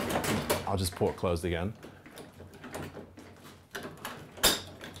 I'll just pull it closed again.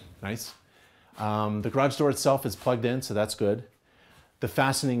 Nice. The garage door itself is plugged in, so that's good. The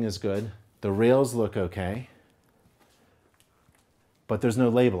fastening is good. The rails look okay, but there's no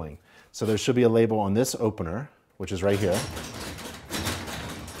labeling. So there should be a label on this opener, which is right here.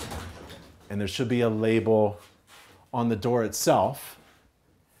 And there should be a label on the door itself.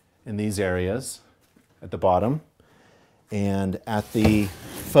 in these areas at the bottom. And at the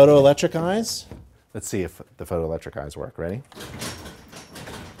photoelectric eyes, let's see if the photoelectric eyes work. Ready?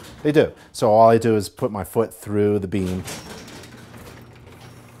 They do. So all I do is put my foot through the beam.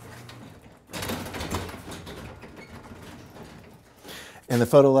 And the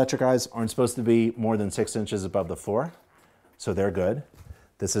photoelectric eyes aren't supposed to be more than 6 inches above the floor, so they're good.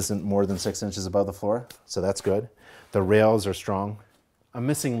 This isn't more than 6 inches above the floor, so that's good. The rails are strong. I'm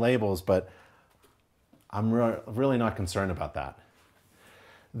missing labels, but I'm really not concerned about that.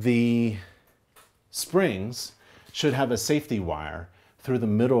 The springs should have a safety wire through the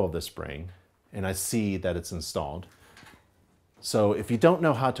middle of the spring, and I see that it's installed. So if you don't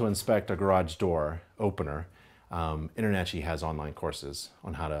know how to inspect a garage door opener, InterNACHI has online courses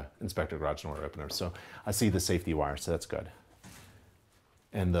on how to inspect a garage door opener. So I see the safety wire, so that's good.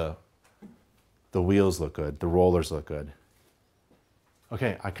 And the wheels look good, the rollers look good.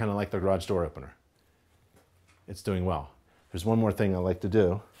 Okay, I kind of like the garage door opener. It's doing well. There's one more thing I like to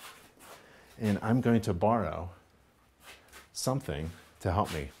do, and I'm going to borrow something to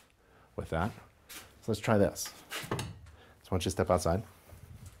help me with that. So let's try this. So why don't you step outside?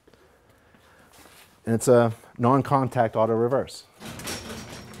 And it's a non-contact auto reverse.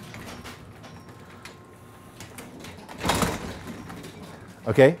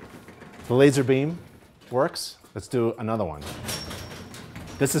 Okay, the laser beam works. Let's do another one.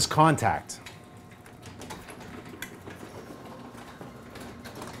 This is contact.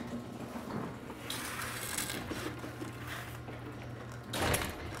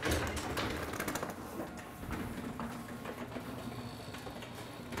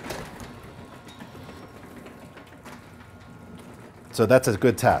 So that's a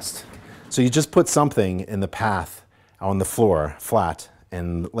good test. So you just put something in the path on the floor, flat,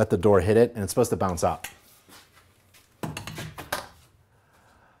 and let the door hit it, and it's supposed to bounce up.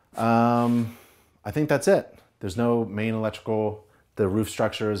 I think that's it. There's no main electrical, the roof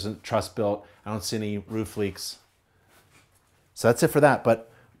structure isn't truss built, I don't see any roof leaks. So that's it for that,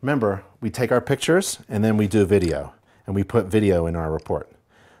 but remember, we take our pictures and then we do video, and we put video in our report.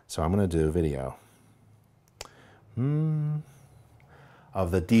 So I'm gonna do video.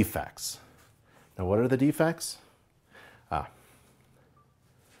 Of the defects. Now what are the defects?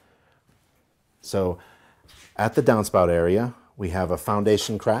 So at the downspout area, we have a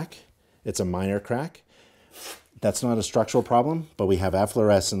foundation crack. It's a minor crack. That's not a structural problem, but we have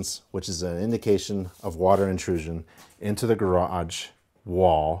efflorescence, which is an indication of water intrusion into the garage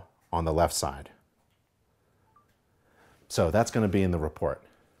wall on the left side. So that's going to be in the report.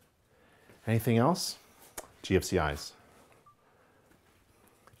 Anything else? GFCIs.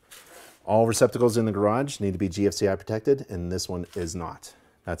 All receptacles in the garage need to be GFCI protected, and this one is not.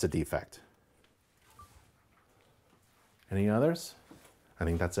 That's a defect. Any others? I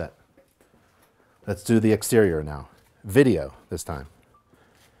think that's it. Let's do the exterior now. Video this time.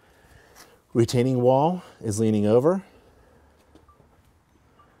 Retaining wall is leaning over.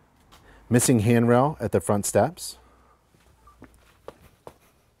 Missing handrail at the front steps.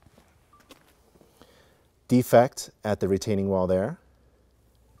 Defect at the retaining wall there.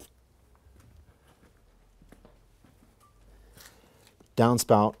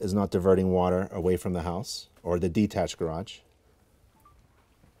 Downspout is not diverting water away from the house or the detached garage.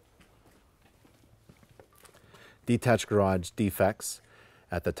 Detached garage defects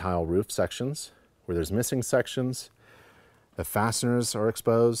at the tile roof sections where there's missing sections, the fasteners are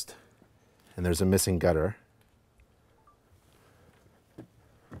exposed, and there's a missing gutter.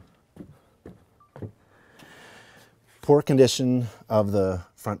 Poor condition of the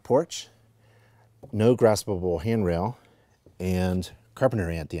front porch, no graspable handrail, and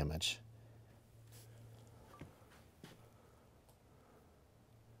carpenter ant damage.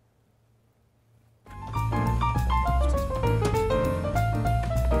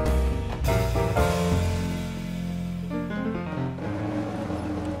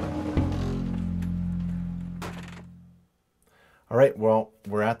 All right, well,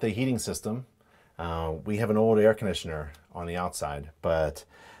 we're at the heating system. We have an old air conditioner on the outside, but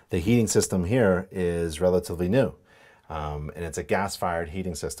the heating system here is relatively new. And it's a gas-fired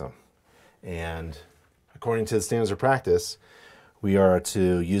heating system. And according to the standards of practice, we are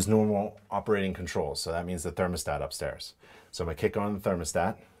to use normal operating controls. So that means the thermostat upstairs. So I'm gonna kick on the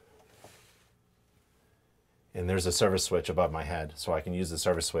thermostat. And there's a service switch above my head, so I can use the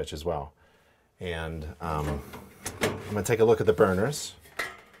service switch as well. And I'm gonna take a look at the burners,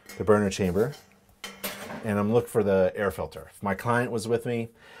 the burner chamber, and I'm looking for the air filter. If my client was with me,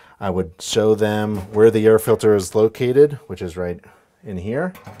 I would show them where the air filter is located, which is right in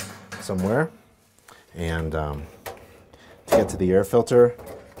here somewhere. And to get to the air filter,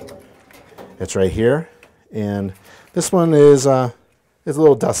 It's right here, and this one is a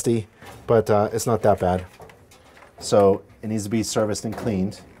little dusty, but it's not that bad. So it needs to be serviced and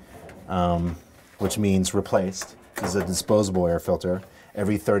cleaned, which means replaced. This is a disposable air filter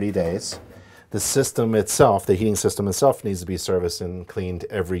every 30 days. The system itself, the heating system itself, needs to be serviced and cleaned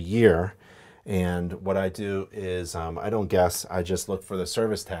every year. And what I do is I don't guess, I just look for the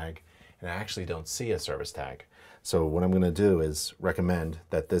service tag, and I actually don't see a service tag. So what I'm going to do is recommend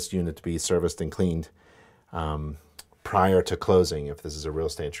that this unit be serviced and cleaned prior to closing if this is a real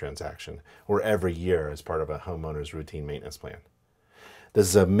estate transaction, or every year as part of a homeowner's routine maintenance plan. This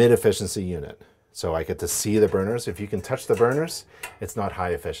is a mid-efficiency unit, so I get to see the burners. If you can touch the burners, it's not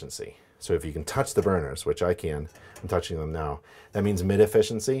high efficiency. So if you can touch the burners, which I can, I'm touching them now, that means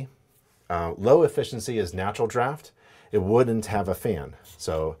mid-efficiency. Low efficiency is natural draft. It wouldn't have a fan.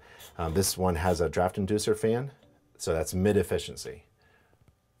 So this one has a draft inducer fan, so that's mid-efficiency.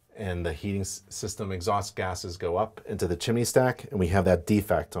 And the heating system exhaust gases go up into the chimney stack, and we have that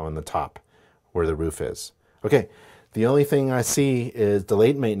defect on the top where the roof is. Okay, the only thing I see is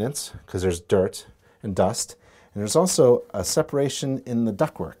delayed maintenance, because there's dirt and dust, and there's also a separation in the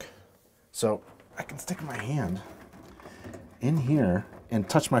ductwork. So I can stick my hand in here and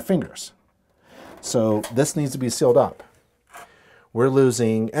touch my fingers. So this needs to be sealed up. We're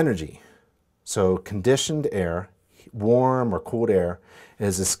losing energy. So conditioned air, warm or cooled air,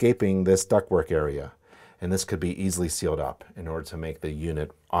 is escaping this ductwork area. And this could be easily sealed up in order to make the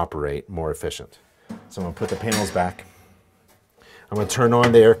unit operate more efficient. So I'm going to put the panels back. I'm going to turn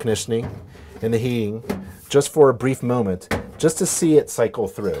on the air conditioning and the heating just for a brief moment, just to see it cycle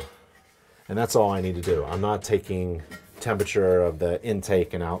through. And that's all I need to do. I'm not taking temperature of the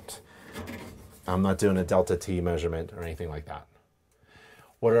intake and out. I'm not doing a delta T measurement or anything like that.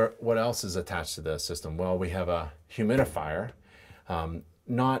 What else is attached to the system? Well, we have a humidifier,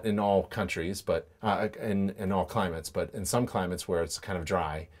 not in all countries, but in all climates, but in some climates where it's kind of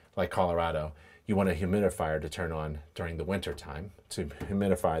dry, like Colorado, you want a humidifier to turn on during the winter time to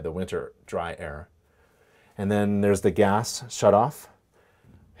humidify the winter dry air. And then there's the gas shutoff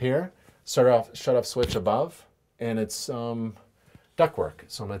here, shut-off switch above, and it's ductwork.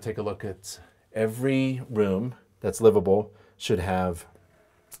 So I'm going to take a look at every room that's livable should have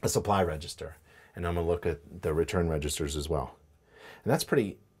a supply register, and I'm going to look at the return registers as well. And that's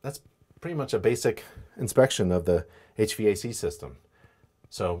pretty much a basic inspection of the HVAC system.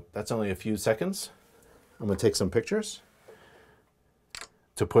 So that's only a few seconds. I'm going to take some pictures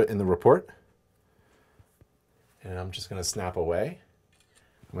to put in the report, and I'm just going to snap away.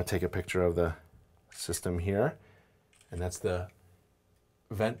 I'm going to take a picture of the system here, and that's the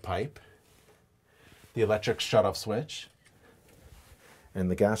vent pipe, the electric shutoff switch, and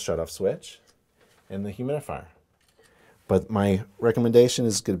the gas shutoff switch, and the humidifier. But my recommendation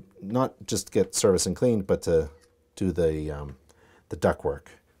is to not just get service and cleaned, but to do the ductwork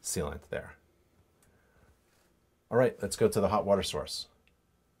sealant there. All right, let's go to the hot water source.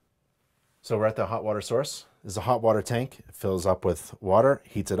 So we're at the hot water source. This is a hot water tank. It fills up with water,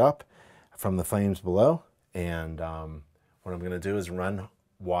 heats it up from the flames below, and what I'm going to do is run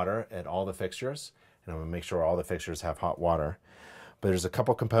water at all the fixtures, and I'm going to make sure all the fixtures have hot water. But there's a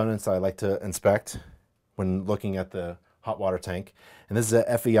couple components I like to inspect when looking at the hot water tank, and this is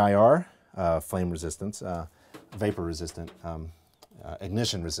a FEIR, flame resistance, vapor resistant,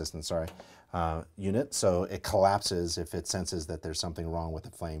 ignition resistant, sorry, unit. So it collapses if it senses that there's something wrong with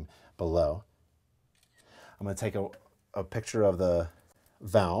the flame below. I'm going to take a picture of the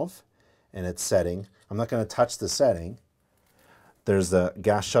valve and its setting. I'm not going to touch the setting. There's the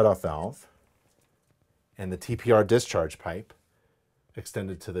gas shutoff valve and the TPR discharge pipe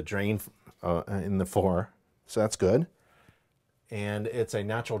extended to the drain in the floor. So that's good. And it's a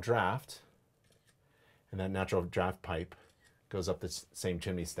natural draft, and that natural draft pipe goes up the same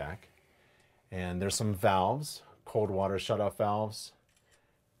chimney stack. And there's some valves, cold water shutoff valves,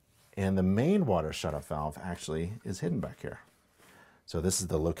 and the main water shutoff valve actually is hidden back here. So this is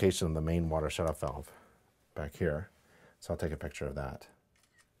the location of the main water shutoff valve back here. So I'll take a picture of that.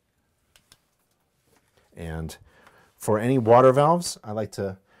 And for any water valves, I like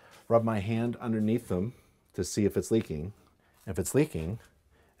to rub my hand underneath them to see if it's leaking. If it's leaking,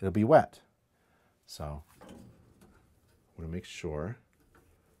 it'll be wet. So I want to make sure.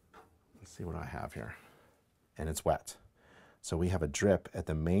 Let's see what I have here. And it's wet. So we have a drip at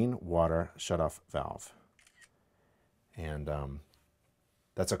the main water shutoff valve. And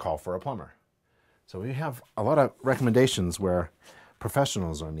that's a call for a plumber. So we have a lot of recommendations where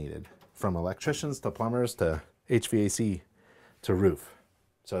professionals are needed, from electricians to plumbers to HVAC to roof.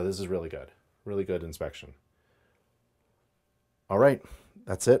 So this is really good inspection. All right,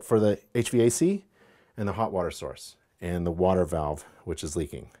 that's it for the HVAC and the hot water source and the water valve, which is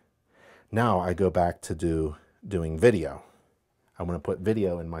leaking. Now I go back to doing video. I want to put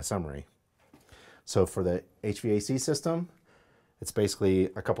video in my summary. So for the HVAC system, it's basically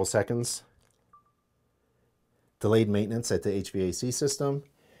a couple seconds. Delayed maintenance at the HVAC system,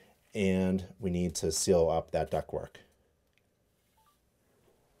 and we need to seal up that ductwork.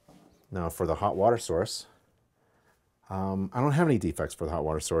 Now for the hot water source, I don't have any defects for the hot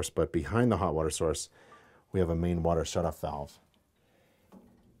water source, but behind the hot water source, we have a main water shutoff valve.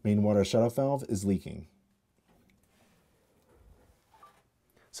 Main water shutoff valve is leaking.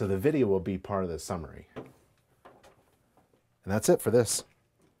 So the video will be part of the summary. And that's it for this.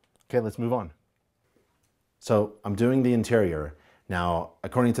 Okay, let's move on. So I'm doing the interior. Now,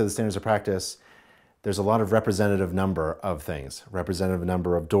 according to the standards of practice, there's a lot of representative number of things. Representative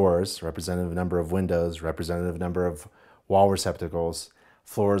number of doors, representative number of windows, representative number of wall receptacles,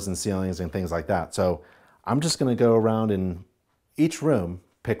 floors and ceilings and things like that. So I'm just gonna go around in each room,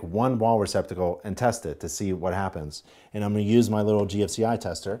 pick one wall receptacle and test it to see what happens. And I'm gonna use my little GFCI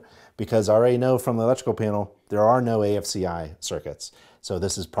tester because I already know from the electrical panel, there are no AFCI circuits. So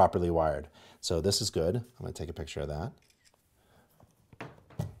this is properly wired. So this is good. I'm gonna take a picture of that.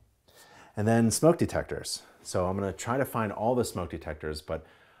 And then smoke detectors. So I'm gonna try to find all the smoke detectors, but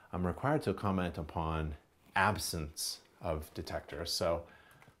I'm required to comment upon absence of detectors. So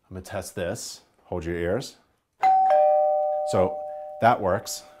I'm gonna test this. Hold your ears. So that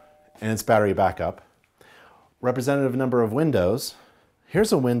works, and it's battery backup. Representative number of windows.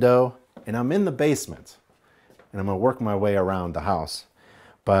 Here's a window, and I'm in the basement, and I'm gonna work my way around the house.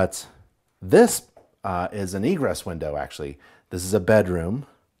 But this is an egress window, actually. This is a bedroom,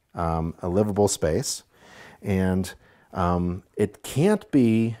 a livable space, and it can't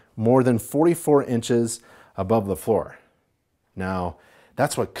be more than 44 inches above the floor. Now,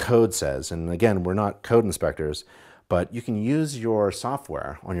 that's what code says, and again, we're not code inspectors, but you can use your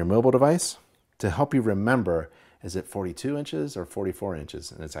software on your mobile device to help you remember, is it 42 inches or 44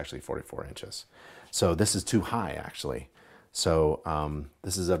 inches? And it's actually 44 inches. So this is too high, actually. So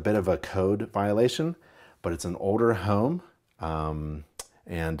this is a bit of a code violation, but it's an older home,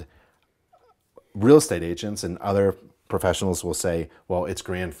 and real estate agents and other professionals will say, well, it's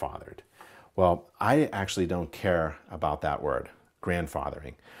grandfathered. Well, I actually don't care about that word,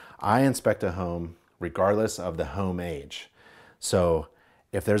 grandfathering. I inspect a home regardless of the home age. So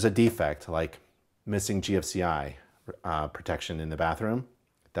if there's a defect like missing GFCI protection in the bathroom,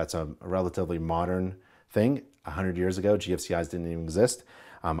 that's a relatively modern thing. 100 years ago, GFCIs didn't even exist.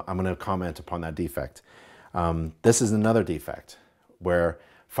 I'm gonna comment upon that defect. This is another defect where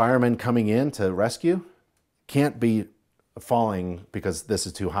firemen coming in to rescue can't be falling because this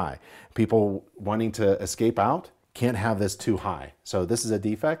is too high. People wanting to escape out can't have this too high. So this is a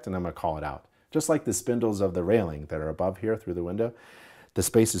defect, and I'm gonna call it out. Just like the spindles of the railing that are above here through the window, the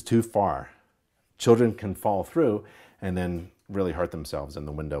space is too far. Children can fall through and then really hurt themselves in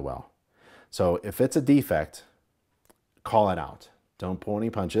the window well. So if it's a defect, call it out. Don't pull any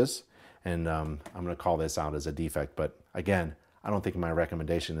punches, and I'm gonna call this out as a defect. But again, I don't think my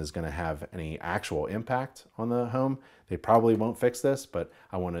recommendation is gonna have any actual impact on the home. They probably won't fix this, but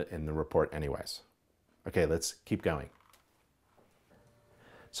I want it in the report anyways. Okay, let's keep going.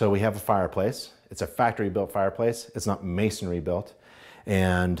 So we have a fireplace. It's a factory built fireplace. It's not masonry built.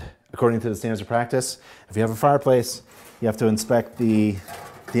 And according to the standards of practice, if you have a fireplace, you have to inspect the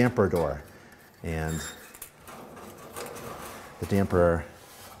damper door. And the damper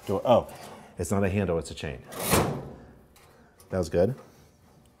door, oh, it's not a handle, it's a chain. That was good.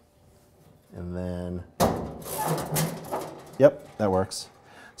 And then, yep, that works.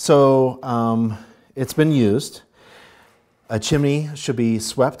 So it's been used. A chimney should be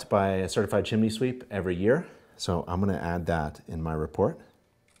swept by a certified chimney sweep every year. So I'm gonna add that in my report.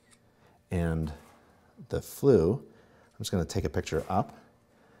 And the flue, I'm just gonna take a picture up,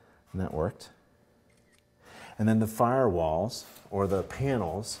 and that worked. And then the firewalls, or the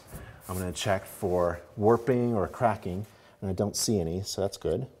panels, I'm gonna check for warping or cracking, and I don't see any, so that's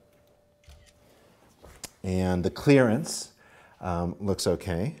good. And the clearance looks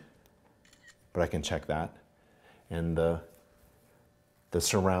okay, but I can check that. And the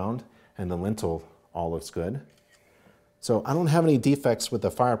surround and the lintel all looks good. So I don't have any defects with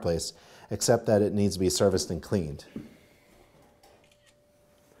the fireplace, except that it needs to be serviced and cleaned.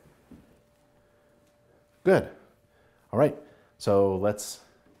 Good. All right, so let's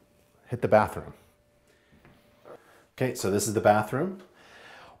hit the bathroom. Okay, so this is the bathroom.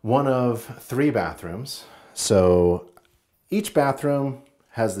 One of 3 bathrooms. So each bathroom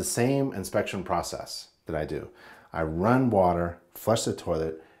has the same inspection process that I do. I run water, flush the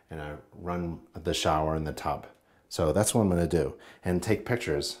toilet, and I run the shower in the tub. So that's what I'm going to do, and take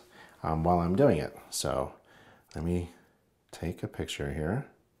pictures while I'm doing it. So let me take a picture here.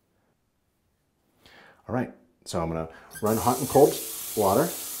 All right, so I'm going to run hot and cold water.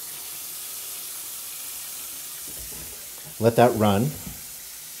 Let that run,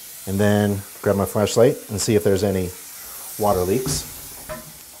 and then grab my flashlight and see if there's any water leaks.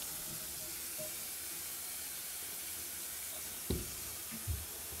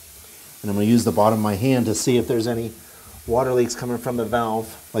 And I'm going to use the bottom of my hand to see if there's any water leaks coming from the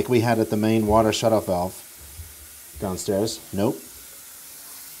valve, like we had at the main water shutoff valve downstairs. Nope.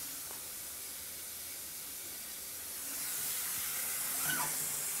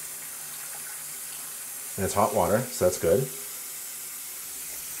 And it's hot water, so that's good.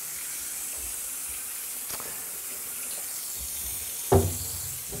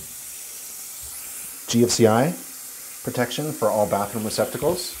 GFCI protection for all bathroom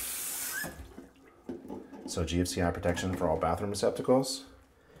receptacles. So GFCI protection for all bathroom receptacles.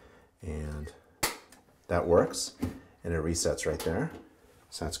 And that works. And it resets right there.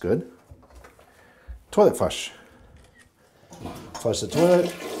 So that's good. Toilet flush. Flush the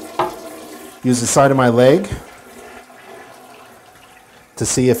toilet. Use the side of my leg to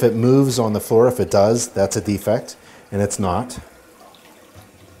see if it moves on the floor. If it does, that's a defect, and it's not.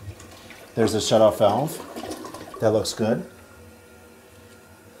 There's the shutoff valve. That looks good.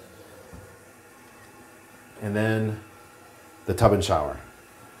 And then the tub and shower.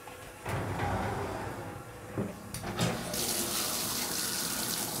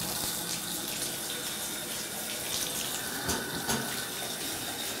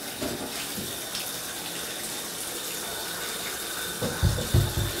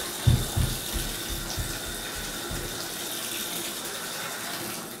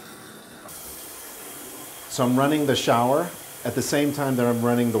 So I'm running the shower at the same time that I'm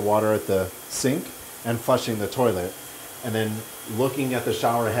running the water at the sink and flushing the toilet, and then looking at the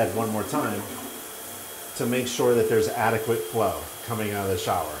shower head one more time to make sure that there's adequate flow coming out of the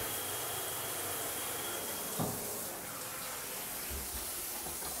shower.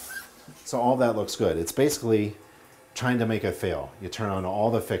 So all that looks good. It's basically trying to make it fail. You turn on all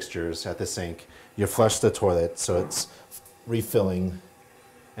the fixtures at the sink, you flush the toilet so it's refilling,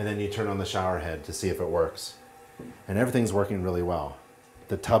 and then you turn on the shower head to see if it works. And everything's working really well.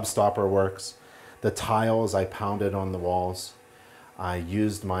 The tub stopper works. The tiles I pounded on the walls. I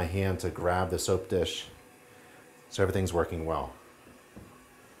used my hand to grab the soap dish. So everything's working well.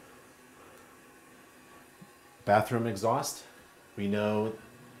 Bathroom exhaust. We know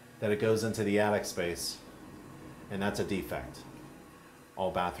that it goes into the attic space, and that's a defect.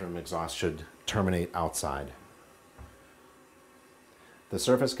 All bathroom exhaust should terminate outside. The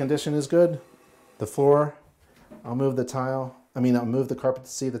surface condition is good. The floor, I'll move the carpet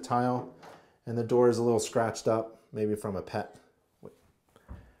to see the tile, and the door is a little scratched up, maybe from a pet.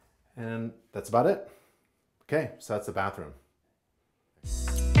 And that's about it. Okay, so that's the bathroom.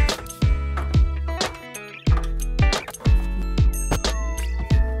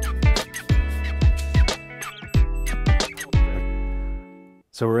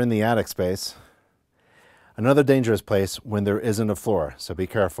 So we're in the attic space. Another dangerous place when there isn't a floor, so be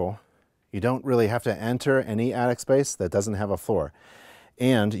careful. You don't really have to enter any attic space that doesn't have a floor.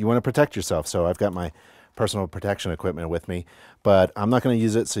 And you want to protect yourself, so I've got my personal protection equipment with me, but I'm not going to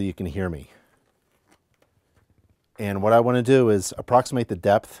use it so you can hear me. And what I want to do is approximate the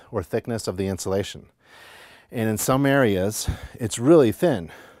depth or thickness of the insulation. And in some areas, it's really thin.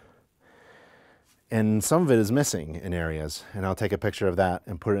 And some of it is missing in areas, and I'll take a picture of that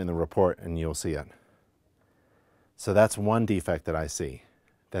and put it in the report and you'll see it. So that's one defect that I see,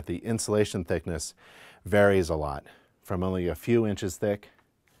 that the insulation thickness varies a lot, from only a few inches thick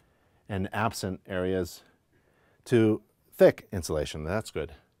and absent areas to thick insulation. That's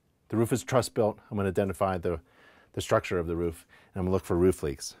good. The roof is truss built. I'm going to identify the structure of the roof, and I'm going to look for roof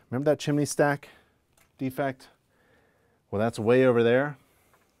leaks. Remember that chimney stack defect? Well, that's way over there.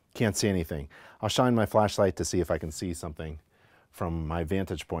 Can't see anything. I'll shine my flashlight to see if I can see something from my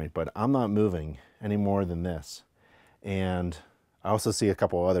vantage point, but I'm not moving any more than this. And I also see a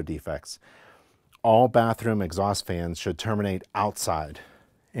couple other defects. All bathroom exhaust fans should terminate outside.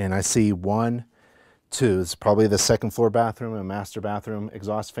 And I see 1, 2, it's probably the second floor bathroom and master bathroom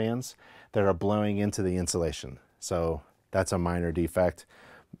exhaust fans that are blowing into the insulation. So that's a minor defect.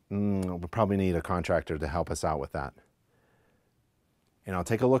 We'll probably need a contractor to help us out with that. And I'll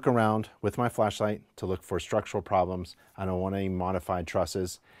take a look around with my flashlight to look for structural problems. I don't want any modified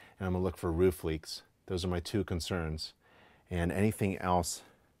trusses, and I'm going to look for roof leaks. Those are my 2 concerns. And anything else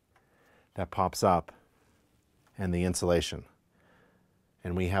that pops up and the insulation.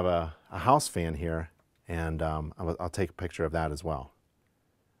 And we have a house fan here, and I'll take a picture of that as well.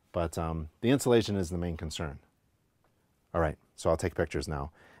 But the insulation is the main concern. All right, so I'll take pictures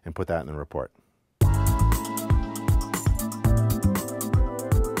now and put that in the report.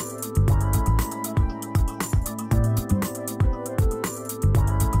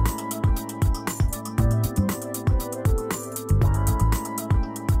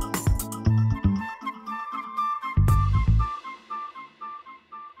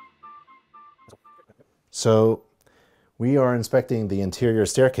 So we are inspecting the interior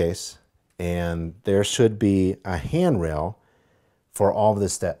staircase, and there should be a handrail for all of the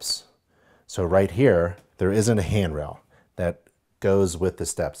steps. So right here, there isn't a handrail that goes with the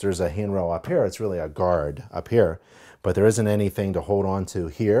steps. There's a handrail up here. It's really a guard up here, but there isn't anything to hold on to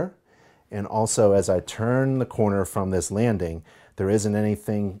here. And also, as I turn the corner from this landing, there isn't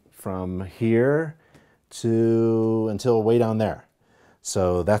anything from here to until way down there.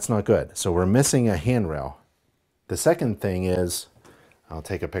 So that's not good. So we're missing a handrail. The second thing is, I'll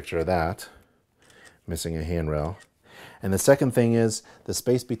take a picture of that, missing a handrail. And the second thing is the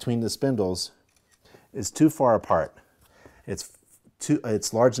space between the spindles is too far apart.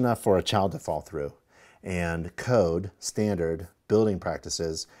 It's large enough for a child to fall through. And code, standard, building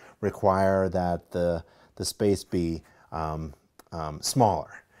practices require that the space be smaller.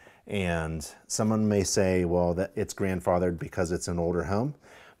 And someone may say, well, that it's grandfathered because it's an older home,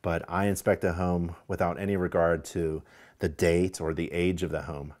 but I inspect a home without any regard to the date or the age of the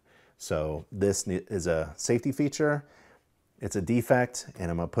home. So this is a safety feature, it's a defect,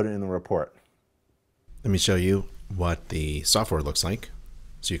 and I'm gonna put it in the report. Let me show you what the software looks like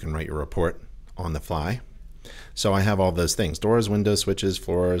so you can write your report on the fly. So I have all those things: doors, windows, switches,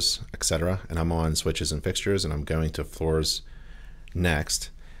 floors, etc. And I'm on switches and fixtures, and I'm going to floors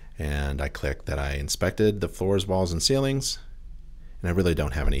next. And I click that I inspected the floors, walls, and ceilings, and I really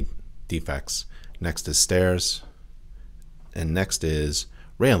don't have any defects. Next is stairs, and next is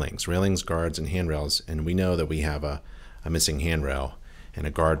railings, guards, and handrails, and we know that we have a missing handrail and a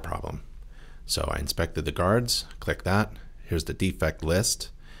guard problem. So I inspected the guards, click that, here's the defect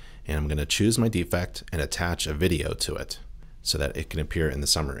list, and I'm going to choose my defect and attach a video to it so that it can appear in the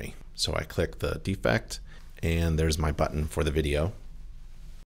summary. So I click the defect, and there's my button for the video.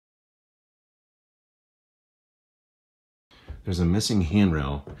 There's a missing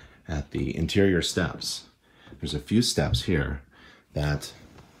handrail at the interior steps. There's a few steps here that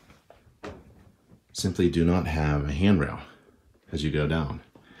simply do not have a handrail as you go down.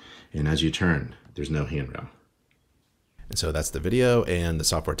 And as you turn, there's no handrail. And so that's the video, and the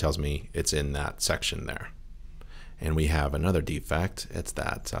software tells me it's in that section there. And we have another defect. It's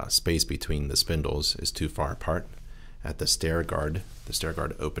that space between the spindles is too far apart at the stair guard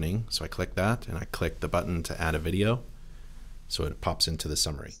opening. So I click that, and I click the button to add a video. So it pops into the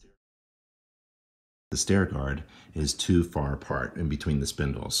summary. The stair guard is too far apart in between the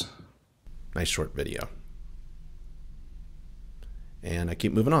spindles. Nice short video. And I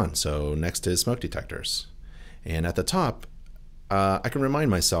keep moving on. So next is smoke detectors. And at the top, I can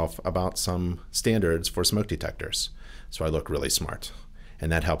remind myself about some standards for smoke detectors. So I look really smart. And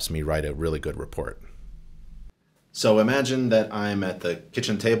that helps me write a really good report. So imagine that I'm at the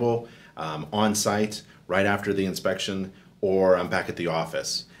kitchen table on site right after the inspection, or I'm back at the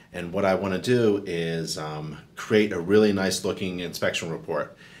office. And what I want to do is create a really nice looking inspection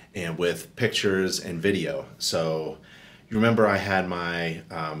report, and with pictures and video. So you remember I had my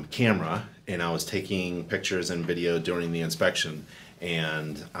camera, and I was taking pictures and video during the inspection.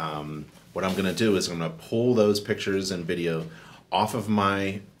 And what I'm going to do is I'm going to pull those pictures and video off of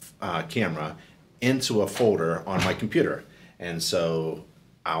my camera into a folder on my computer. And so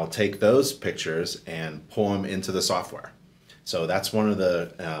I'll take those pictures and pull them into the software. So that's one of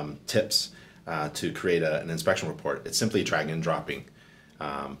the tips to create an inspection report. It's simply dragging and dropping,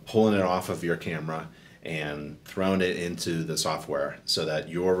 pulling it off of your camera and throwing it into the software so that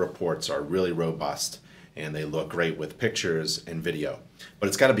your reports are really robust and they look great with pictures and video. But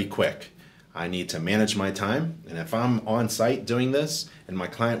it's got to be quick. I need to manage my time, and if I'm on site doing this and my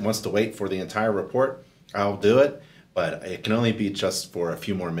client wants to wait for the entire report, I'll do it, but it can only be just for a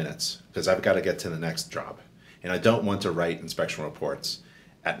few more minutes because I've got to get to the next job. And I don't want to write inspection reports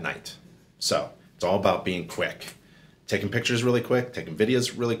at night. So it's all about being quick. Taking pictures really quick, taking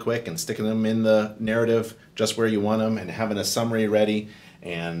videos really quick, and sticking them in the narrative just where you want them, and having a summary ready,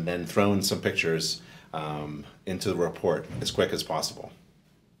 and then throwing some pictures into the report as quick as possible.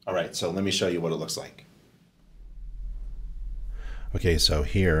 All right, so let me show you what it looks like. Okay, so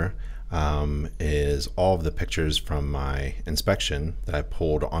here is all of the pictures from my inspection that I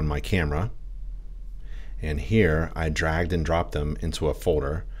pulled on my camera. And here I dragged and dropped them into a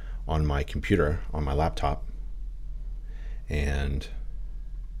folder on my computer, on my laptop. And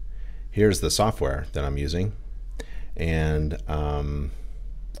here's the software that I'm using. And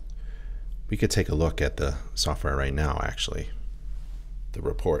we could take a look at the software right now, actually, the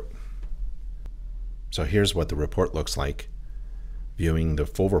report. So here's what the report looks like. Viewing the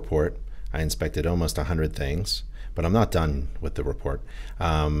full report, I inspected almost 100 things, but I'm not done with the report.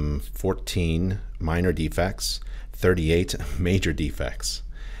 14 minor defects, 38 major defects,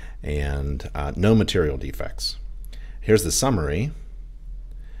 and no material defects. Here's the summary.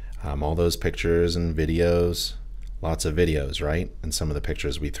 All those pictures and videos, lots of videos, right? And some of the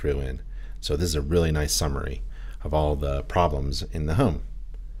pictures we threw in. So this is a really nice summary of all the problems in the home.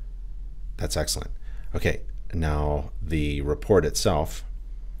 That's excellent. Okay, now the report itself,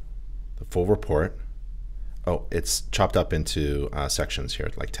 the full report. Oh, it's chopped up into sections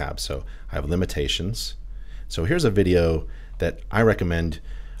here, like tabs. So I have limitations. So here's a video that I recommend.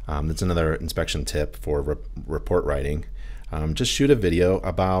 That's another inspection tip for report writing. Just shoot a video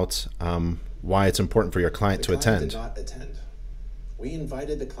about why it's important for your client to attend. Did not attend. We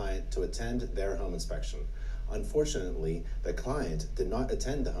invited the client to attend their home inspection. Unfortunately, the client did not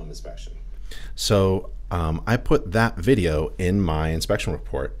attend the home inspection. So I put that video in my inspection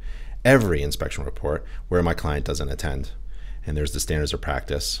report, every inspection report where my client doesn't attend. And there's the standards of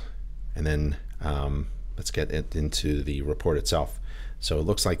practice. And then let's get it into the report itself. So it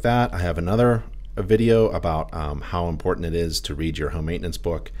looks like that. I have another video about how important it is to read your home maintenance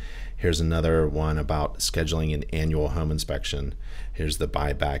book. Here's another one about scheduling an annual home inspection. Here's the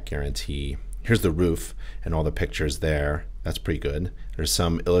buyback guarantee. Here's the roof and all the pictures there. That's pretty good. There's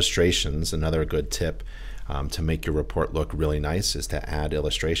some illustrations. Another good tip to make your report look really nice is to add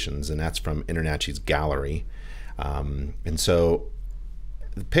illustrations, and that's from InterNACHI's gallery. And so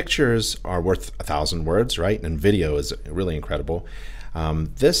the pictures are worth 1,000 words, right? And video is really incredible.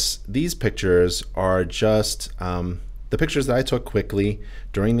 These pictures are just the pictures that I took quickly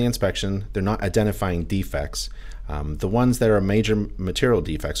during the inspection. They're not identifying defects. The ones that are major material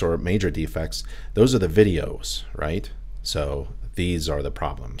defects or major defects, those are the videos, right? So these are the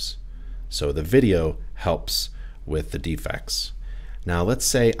problems. So the video helps with the defects. Now let's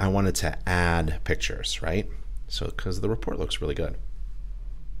say I wanted to add pictures, right? So because the report looks really good.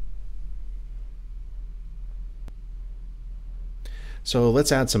 So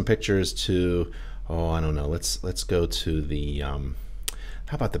let's add some pictures to, oh, I don't know, let's go to the, how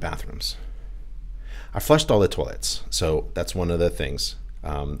about the bathrooms? I flushed all the toilets, so that's one of the things.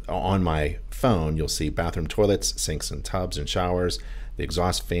 On my phone, you'll see bathroom toilets, sinks and tubs and showers, the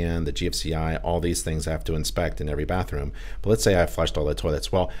exhaust fan, the GFCI, all these things I have to inspect in every bathroom. But let's say I flushed all the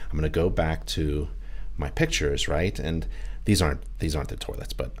toilets. Well, I'm going to go back to my pictures, right? And these aren't the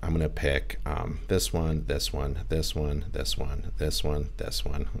toilets, but I'm going to pick this one, this one, this one, this one, this one, this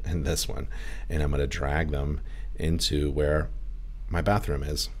one, and this one, and I'm going to drag them into where my bathroom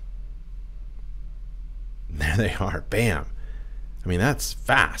is. There they are. Bam. I mean, that's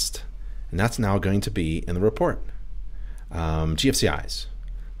fast. And that's now going to be in the report. GFCIs.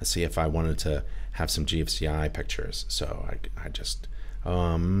 Let's see if I wanted to have some GFCI pictures. So I just,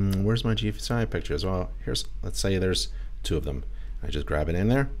 where's my GFCI pictures? Well, let's say there's 2 of them. I just grab it in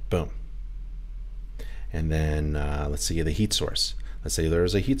there. Boom. And then let's see the heat source. Let's say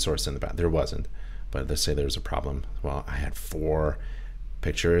there's a heat source in the bath. There wasn't. But let's say there's a problem. Well, I had 4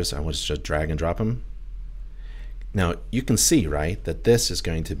 pictures. I was just drag and drop them. Now you can see, right, that this is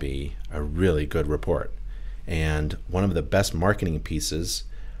going to be a really good report. And one of the best marketing pieces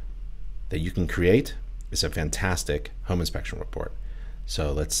that you can create is a fantastic home inspection report.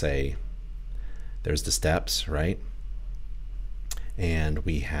 So let's say there's the steps, right? And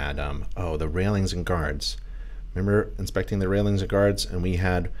we had, the railings and guards. Remember inspecting the railings and guards, and we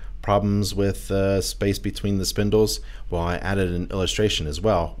had problems with space between the spindles? Well, I added an illustration as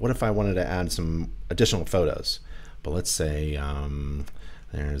well. What if I wanted to add some additional photos? But let's say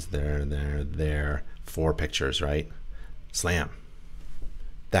there, 4 pictures, right? Slam.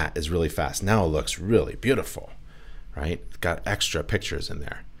 That is really fast. Now it looks really beautiful, right? It's got extra pictures in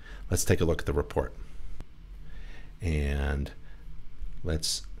there. Let's take a look at the report. And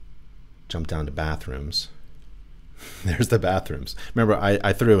let's jump down to bathrooms. There's the bathrooms. Remember,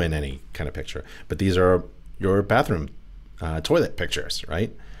 I threw in any kind of picture, but these are your bathroom toilet pictures, right?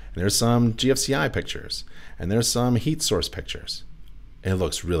 And there's some GFCI pictures, and there's some heat source pictures. It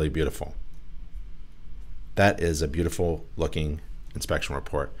looks really beautiful. That is a beautiful looking inspection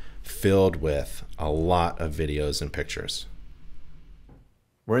report filled with a lot of videos and pictures.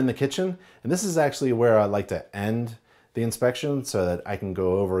 We're in the kitchen, and this is actually where I like to end the inspection so that I can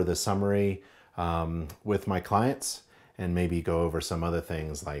go over the summary with my clients and maybe go over some other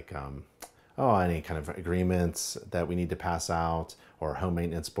things like any kind of agreements that we need to pass out or home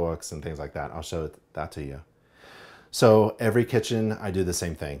maintenance books and things like that. I'll show that to you. So every kitchen, I do the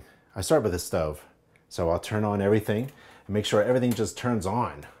same thing. I start with the stove. So I'll turn on everything and make sure everything just turns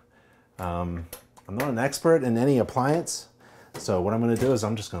on. I'm not an expert in any appliance. So what I'm gonna do is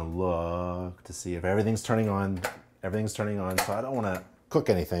I'm just gonna look to see if everything's turning on. Everything's turning on, so I don't wanna cook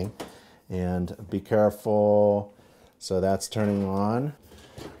anything. And be careful. So that's turning on.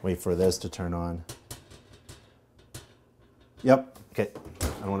 Wait for this to turn on. Yep, okay.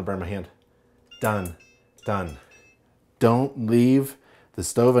 I don't wanna burn my hand. Done, done. Don't leave the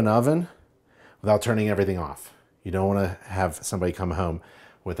stove and oven without turning everything off. You don't wanna have somebody come home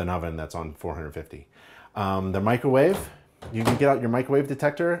with an oven that's on 450. The microwave, you can get out your microwave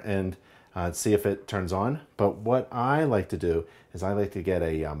detector and see if it turns on. But what I like to do is I like to get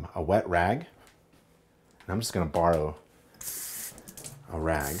a wet rag. And I'm just gonna borrow a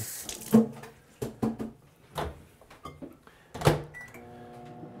rag.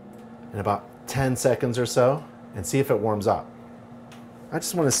 In about 10 seconds or so, and see if it warms up. I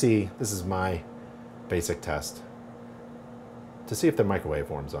just wanna see, this is my basic test, to see if the microwave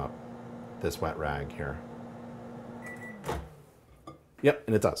warms up, this wet rag here. Yep,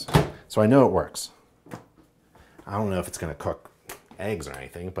 and it does. So I know it works. I don't know if it's gonna cook eggs or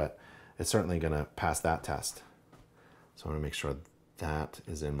anything, but it's certainly gonna pass that test. So I wanna make sure that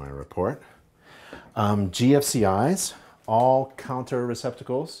is in my report. GFCIs, all counter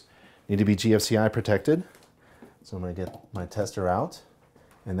receptacles need to be GFCI protected. So I'm gonna get my tester out,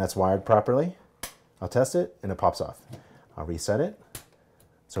 and that's wired properly. I'll test it, and it pops off. I'll reset it,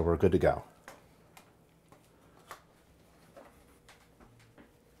 so we're good to go.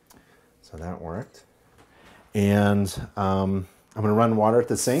 So that worked. And I'm gonna run water at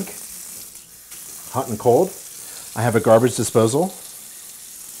the sink, hot and cold. I have a garbage disposal,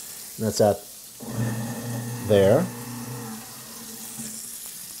 and that's at there.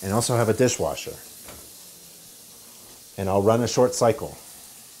 And also have a dishwasher. And I'll run a short cycle.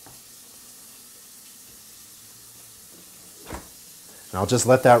 And I'll just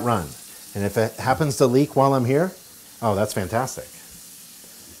let that run. And if it happens to leak while I'm here, oh, that's fantastic.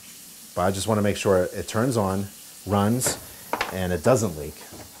 But I just want to make sure it turns on, runs, and it doesn't leak.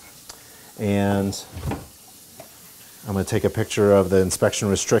 And I'm going to take a picture of the inspection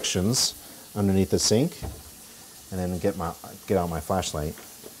restrictions underneath the sink, and then get out my flashlight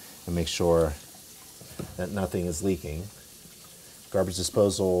and make sure that nothing is leaking. Garbage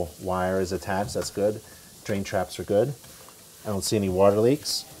disposal wire is attached, that's good. Drain traps are good. I don't see any water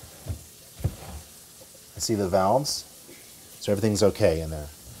leaks. I see the valves, so everything's okay in there.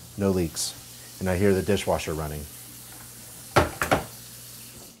 No leaks. And I hear the dishwasher running.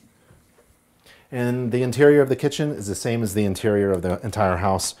 And the interior of the kitchen is the same as the interior of the entire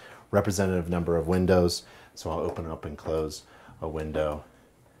house. Representative number of windows. So I'll open up and close a window.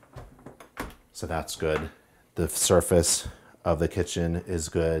 So that's good. The surface of the kitchen is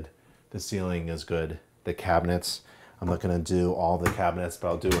good. The ceiling is good. The cabinets, I'm not going to do all the cabinets, but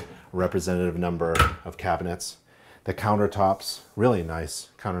I'll do a representative number of cabinets. The countertops, really nice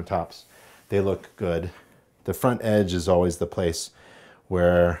countertops. They look good. The front edge is always the place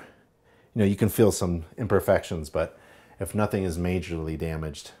where you can feel some imperfections, but if nothing is majorly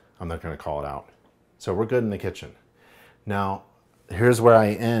damaged, I'm not going to call it out. So we're good in the kitchen. Now, here's where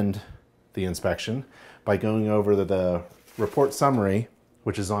I end the inspection by going over the report summary,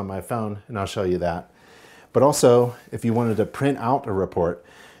 which is on my phone, and I'll show you that. But also, if you wanted to print out a report,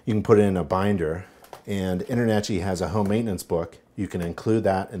 you can put it in a binder, and InterNACHI has a home maintenance book. You can include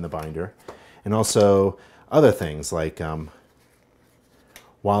that in the binder. And also other things like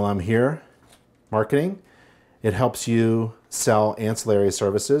while I'm here marketing, it helps you sell ancillary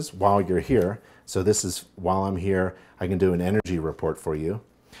services while you're here. So this is while I'm here, I can do an energy report for you.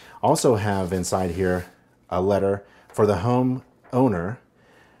 Also have inside here a letter for the home owner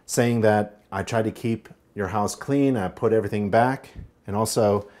saying that I try to keep your house clean, I put everything back, and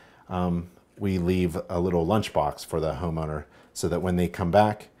also we leave a little lunchbox for the homeowner so that when they come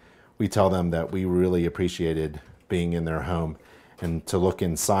back, we tell them that we really appreciated being in their home and to look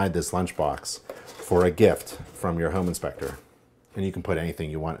inside this lunchbox for a gift from your home inspector. And you can put anything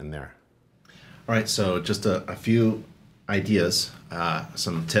you want in there. All right, so just a few ideas,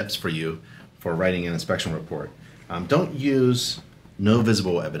 some tips for you for writing an inspection report. Don't use no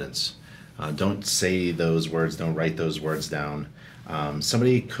visible evidence. Don't say those words, don't write those words down.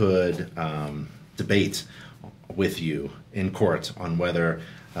 Somebody could debate with you in court on whether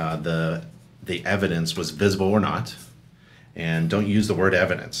the evidence was visible or not, and don't use the word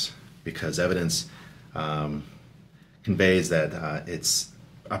evidence. because evidence conveys that it's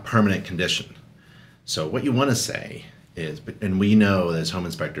a permanent condition. So what you want to say is, and we know as home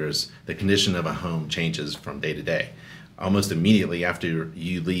inspectors, the condition of a home changes from day to day. Almost immediately after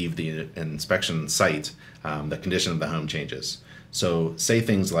you leave the inspection site, the condition of the home changes. So say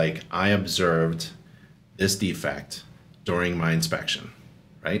things like, I observed this defect during my inspection,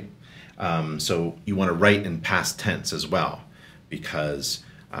 right? So you want to write in past tense as well, because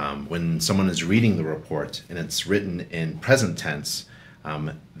when someone is reading the report and it's written in present tense,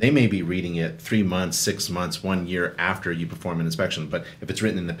 they may be reading it 3 months, 6 months, 1 year after you perform an inspection. But if it's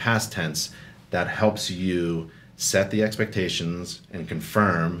written in the past tense, that helps you set the expectations and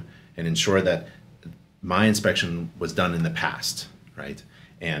confirm and ensure that my inspection was done in the past, right?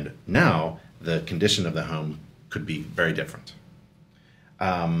 And now the condition of the home could be very different.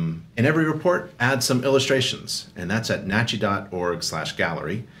 In every report, add some illustrations, and that's at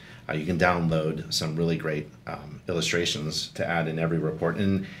nachi.org/gallery. You can download some really great illustrations to add in every report.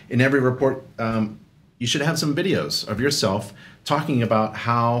 And in every report, you should have some videos of yourself talking about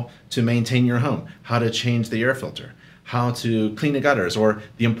how to maintain your home, how to change the air filter, how to clean the gutters, or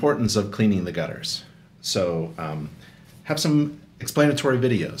the importance of cleaning the gutters. So have some explanatory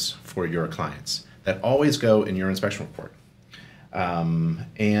videos for your clients that always go in your inspection report.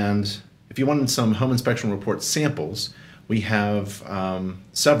 And if you wanted some home inspection report samples, we have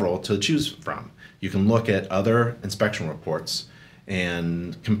several to choose from. You can look at other inspection reports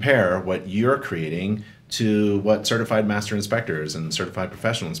and compare what you're creating to what certified master inspectors and certified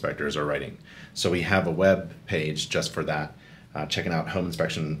professional inspectors are writing. So we have a web page just for that, checking out home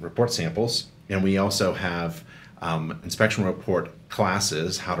inspection report samples. And we also have inspection report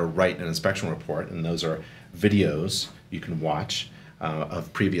classes, how to write an inspection report, and those are videos you can watch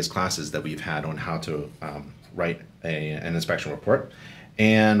of previous classes that we've had on how to write an inspection report.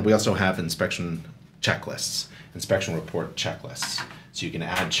 And we also have inspection checklists, inspection report checklists. So you can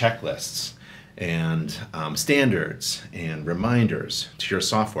add checklists and standards and reminders to your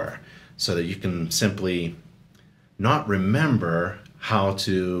software so that you can simply not remember how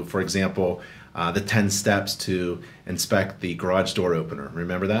to, for example, the 10 steps to inspect the garage door opener.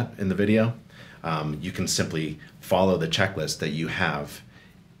 Remember that in the video? You can simply follow the checklist that you have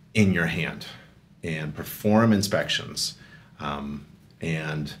in your hand and perform inspections.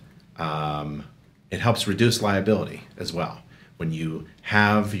 It helps reduce liability as well. When you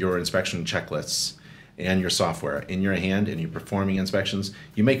have your inspection checklists and your software in your hand and you're performing inspections,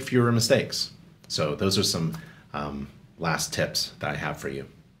 you make fewer mistakes. So those are some last tips that I have for you.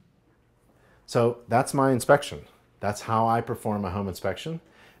 So that's my inspection. That's how I perform a home inspection,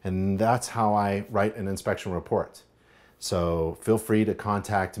 and that's how I write an inspection report. So feel free to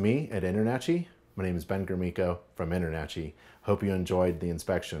contact me at InterNACHI. My name is Ben Gromicko from InterNACHI. Hope you enjoyed the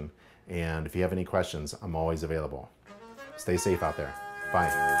inspection, and if you have any questions, I'm always available. Stay safe out there. Bye.